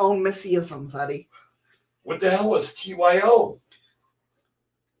doing their own Missyisms, Eddie. What the hell was TYO?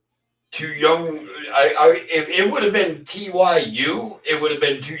 Too young. If it would have been TYU, it would have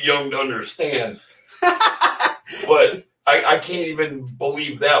been too young to understand. But I can't even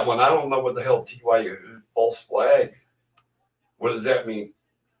believe that one. I don't know what the hell TYU is. False flag. What does that mean?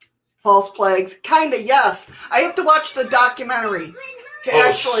 False flags. Kind of, yes. I have to watch the documentary to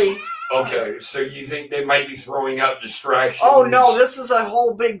actually... Okay, so you think they might be throwing out distractions? Oh, no, this is a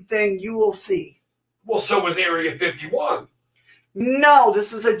whole big thing. You will see. Well, so was Area 51. No,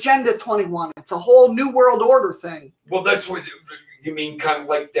 this is Agenda 21. It's a whole new world order thing. Well, that's what you mean, kind of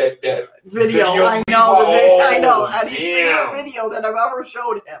like that Video. I know. I know. His favorite video that I've ever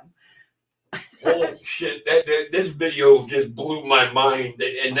showed him. Holy shit! This video just blew my mind,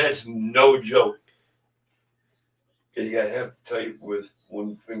 and that's no joke. Yeah, I have to type with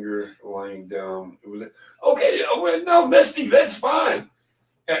one finger lying down. It was okay. No, Misty, that's fine.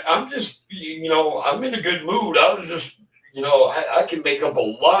 I'm just, I'm in a good mood. I was just, I can make up a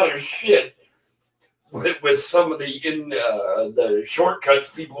lot of shit with some of the shortcuts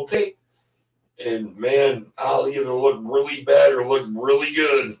people take. And man, I'll either look really bad or look really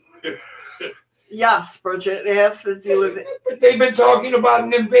good. Yes, Bridget, it has to do with it. But they've been talking about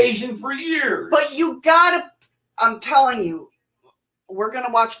an invasion for years. But you gotta, I'm telling you, we're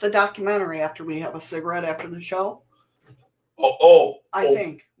gonna watch the documentary after we have a cigarette after the show. I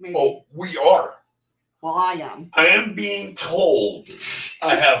think, maybe. Oh, we are. Well, I am. I am being told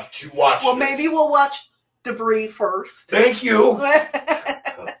I have to watch Well, this. maybe we'll watch Debris first. Thank you.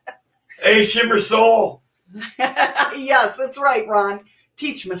 Hey, Shimmer Soul. Yes, that's right, Ron.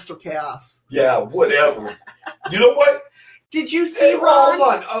 Teach Mr. Chaos. Yeah, whatever. You know what? Did you see, Hey, Ron?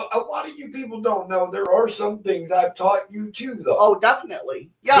 hold on. A lot of you people don't know there are some things I've taught you too, though. Oh, definitely.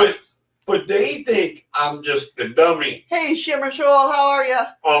 Yes. But they think I'm just the dummy Hey, Shimmer Shoal, how are you?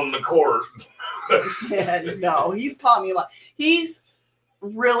 on the court. No, he's taught me a lot. He's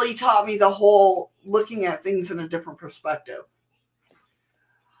really taught me the whole looking at things in a different perspective.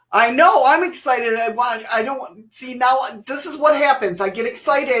 I know. I'm excited. I don't see now. This is what happens. I get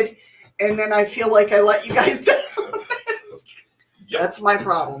excited, and then I feel like I let you guys down. Yep. That's my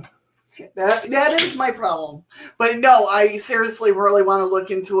problem. That is my problem. But no, I seriously really want to look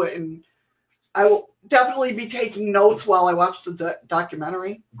into it, and I will definitely be taking notes while I watch the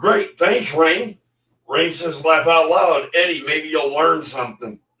documentary. Great. Thanks, Rain. Rain says, laugh out loud. Eddie, maybe you'll learn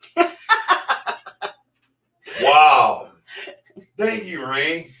something. Wow. Thank you,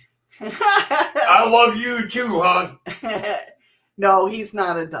 Rain. I love you too, hon. No, he's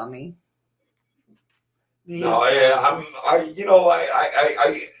not a dummy. No,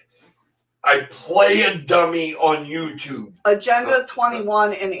 I play a dummy on YouTube. Agenda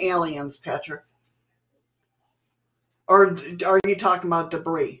 21 and Aliens, Patrick. Or are you talking about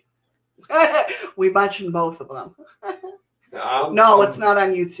Debris? We mentioned both of them. No, it's not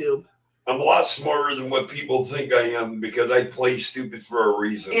on YouTube. I'm a lot smarter than what people think I am because I play stupid for a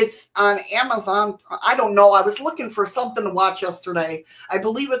reason. It's on Amazon. I don't know. I was looking for something to watch yesterday. I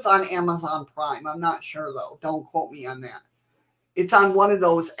believe it's on Amazon Prime. I'm not sure, though. Don't quote me on that. It's on one of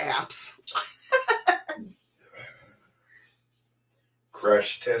those apps.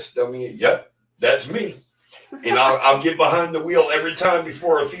 Crash test dummy. Yep, that's me. And I'll get behind the wheel every time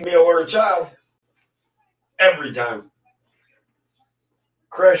before a female or a child. Every time.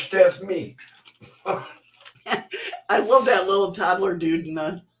 Crash test me. I love that little toddler dude in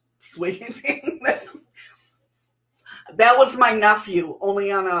the swing thing. That was my nephew,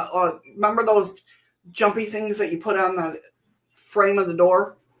 only on remember those jumpy things that you put on the frame of the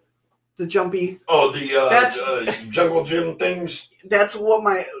door? The jumpy. Oh, the jungle gym things? That's what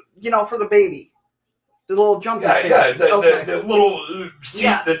for the baby. The little jumpy thing. Yeah, Okay. the little seat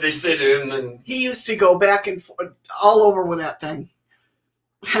that they sit in. And he used to go back and forth all over with that thing.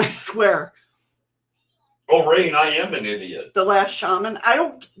 I swear. Oh, Rain, I am an idiot. The Last Shaman. I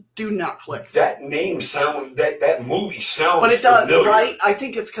don't do Netflix. That name that movie sounds But it does, familiar. right? I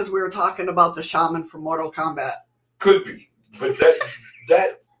think it's because we were talking about the shaman from Mortal Kombat. Could be. But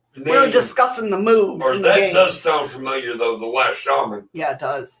that name, We were discussing the moves or in the that game. does sound familiar, though, The Last Shaman. Yeah, it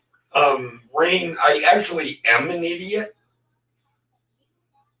does. Rain, I actually am an idiot.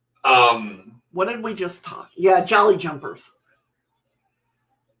 What did we just talk? Yeah, Jolly Jumpers.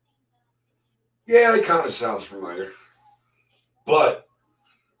 Yeah, it kind of sounds familiar. But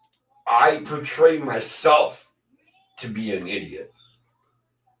I portray myself to be an idiot.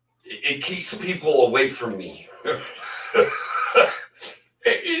 It keeps people away from me. I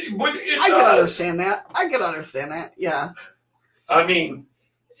can understand that. Yeah. I mean,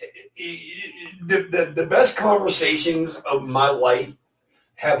 the best conversations of my life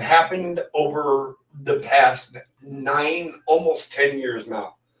have happened over the past 9, almost 10 years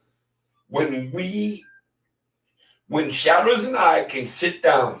now. When Shadows and I can sit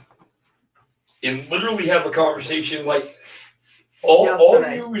down and literally have a conversation like all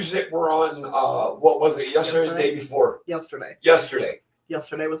news that were on, what was it, yesterday, the day before? Yesterday.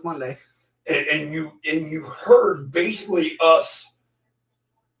 Yesterday was Monday. And you heard basically us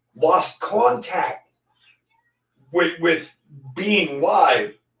lost contact with being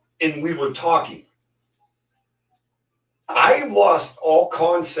live, and we were talking. I lost all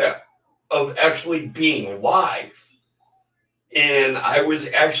concept of actually being live. And I was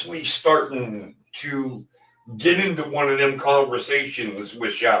actually starting to get into one of them conversations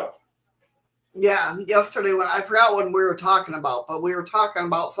with Shadow. Yeah, yesterday when I forgot what we were talking about, but we were talking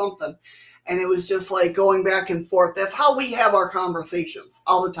about something, and it was just like going back and forth. That's how we have our conversations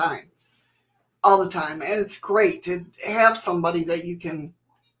all the time, and it's great to have somebody that you can.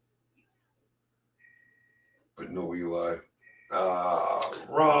 But no, Eli.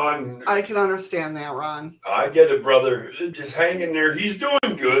 Ron. I can understand that, Ron. I get it, brother. Just hang in there. He's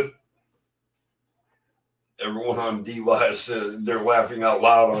doing good. Everyone on D-Live, they're laughing out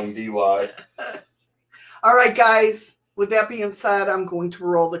loud on D-Live. All right, guys. With that being said, I'm going to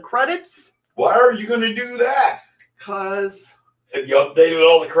roll the credits. Why are you going to do that? Because... Have you updated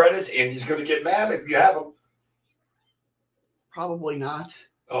all the credits? Andy's going to get mad if you have them. Probably not.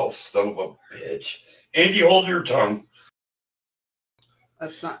 Oh, son of a bitch. Andy, hold your tongue.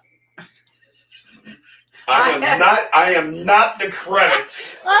 That's not... I am not the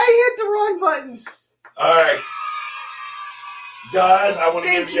credits. I hit the wrong button. All right. Guys, I want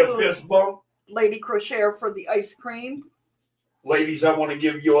to give you a fist bump. Lady Crocheter for the ice cream. Ladies, I want to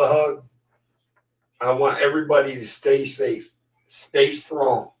give you a hug. I want everybody to stay safe. Stay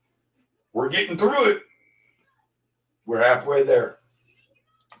strong. We're getting through it. We're halfway there.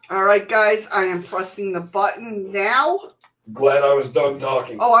 All right, guys. I am pressing the button now. Glad I was done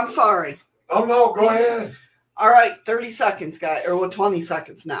talking. Oh, I'm sorry. Oh, no. Go ahead. All right. 30 seconds, guys. Or 20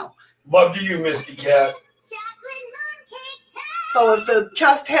 seconds now. Love to you, Misty Cat. So if the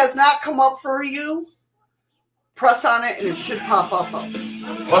chest has not come up for you, press on it and it should pop up.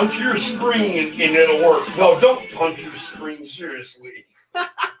 Punch your screen and it'll work. No, don't punch your screen, seriously.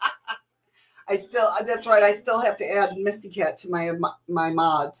 That's right, I still have to add Misty Cat to my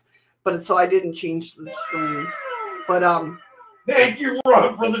mods. But so I didn't change the screen. But thank you,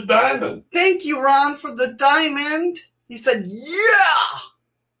 Ron, for the diamond. Thank you, Ron, for the diamond. He said, yeah.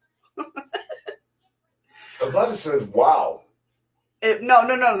 I thought it says wow.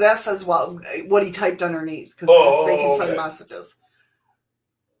 No. That says what he typed underneath because they can send messages.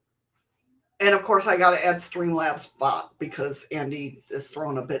 And of course, I got to add Streamlabs bot because Andy is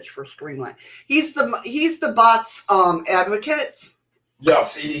throwing a bitch for Streamlabs. He's the bots advocates.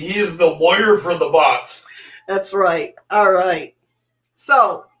 Yes, he is the lawyer for the bots. That's right. All right.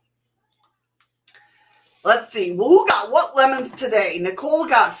 So let's see. Well, who got what lemons today? Nicole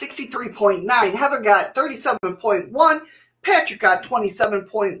got 63.9. Heather got 37.1. Patrick got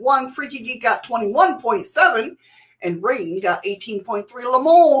 27.1. Freaky Geek got 21.7. And Rain got 18.3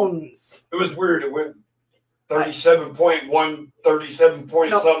 lemons. It was weird. It went 37.1, 37 point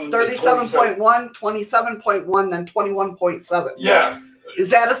no, something. 37.1, 27.1, then 21.7. Yeah.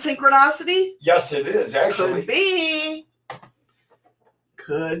 Is that a synchronicity? Yes, it is, actually.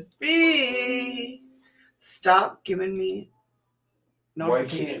 Could be. Stop giving me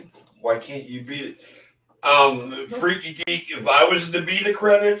notifications. Why can't you beat it? Freaky Geek, if I was to be the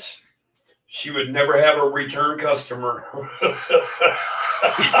credits, she would never have a return customer.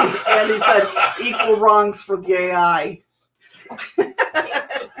 And he said, equal wrongs for the AI.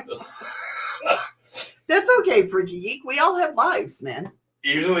 That's okay, Freaky Geek. We all have lives, man.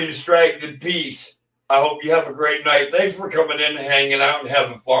 Easily distracted peace. I hope you have a great night. Thanks for coming in and hanging out and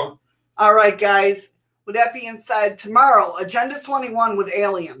having fun. All right, guys. With that being said, tomorrow, Agenda 21 with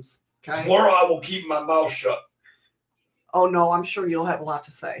aliens. Okay? Tomorrow I will keep my mouth shut. Oh, no, I'm sure you'll have a lot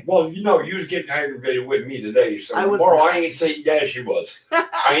to say. Well, you was getting aggravated with me today, so tomorrow I ain't saying, yeah, she was.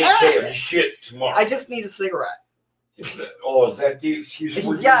 I ain't saying shit tomorrow. I just need a cigarette. Is that the excuse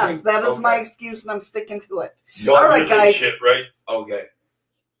for you? Yes, that is my excuse, and I'm sticking to it. Y'all all right, guys. Shit, right? Okay.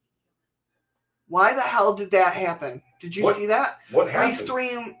 Why the hell did that happen? Did you see that? What happened?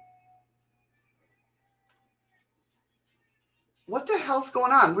 Restream. What the hell's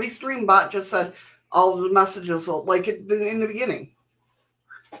going on? Restream bot just said all the messages like in the beginning.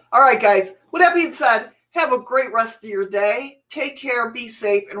 All right, guys. With that being said, have a great rest of your day. Take care, be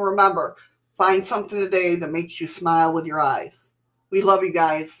safe, and remember, find something today that makes you smile with your eyes. We love you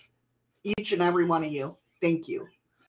guys, each and every one of you. Thank you.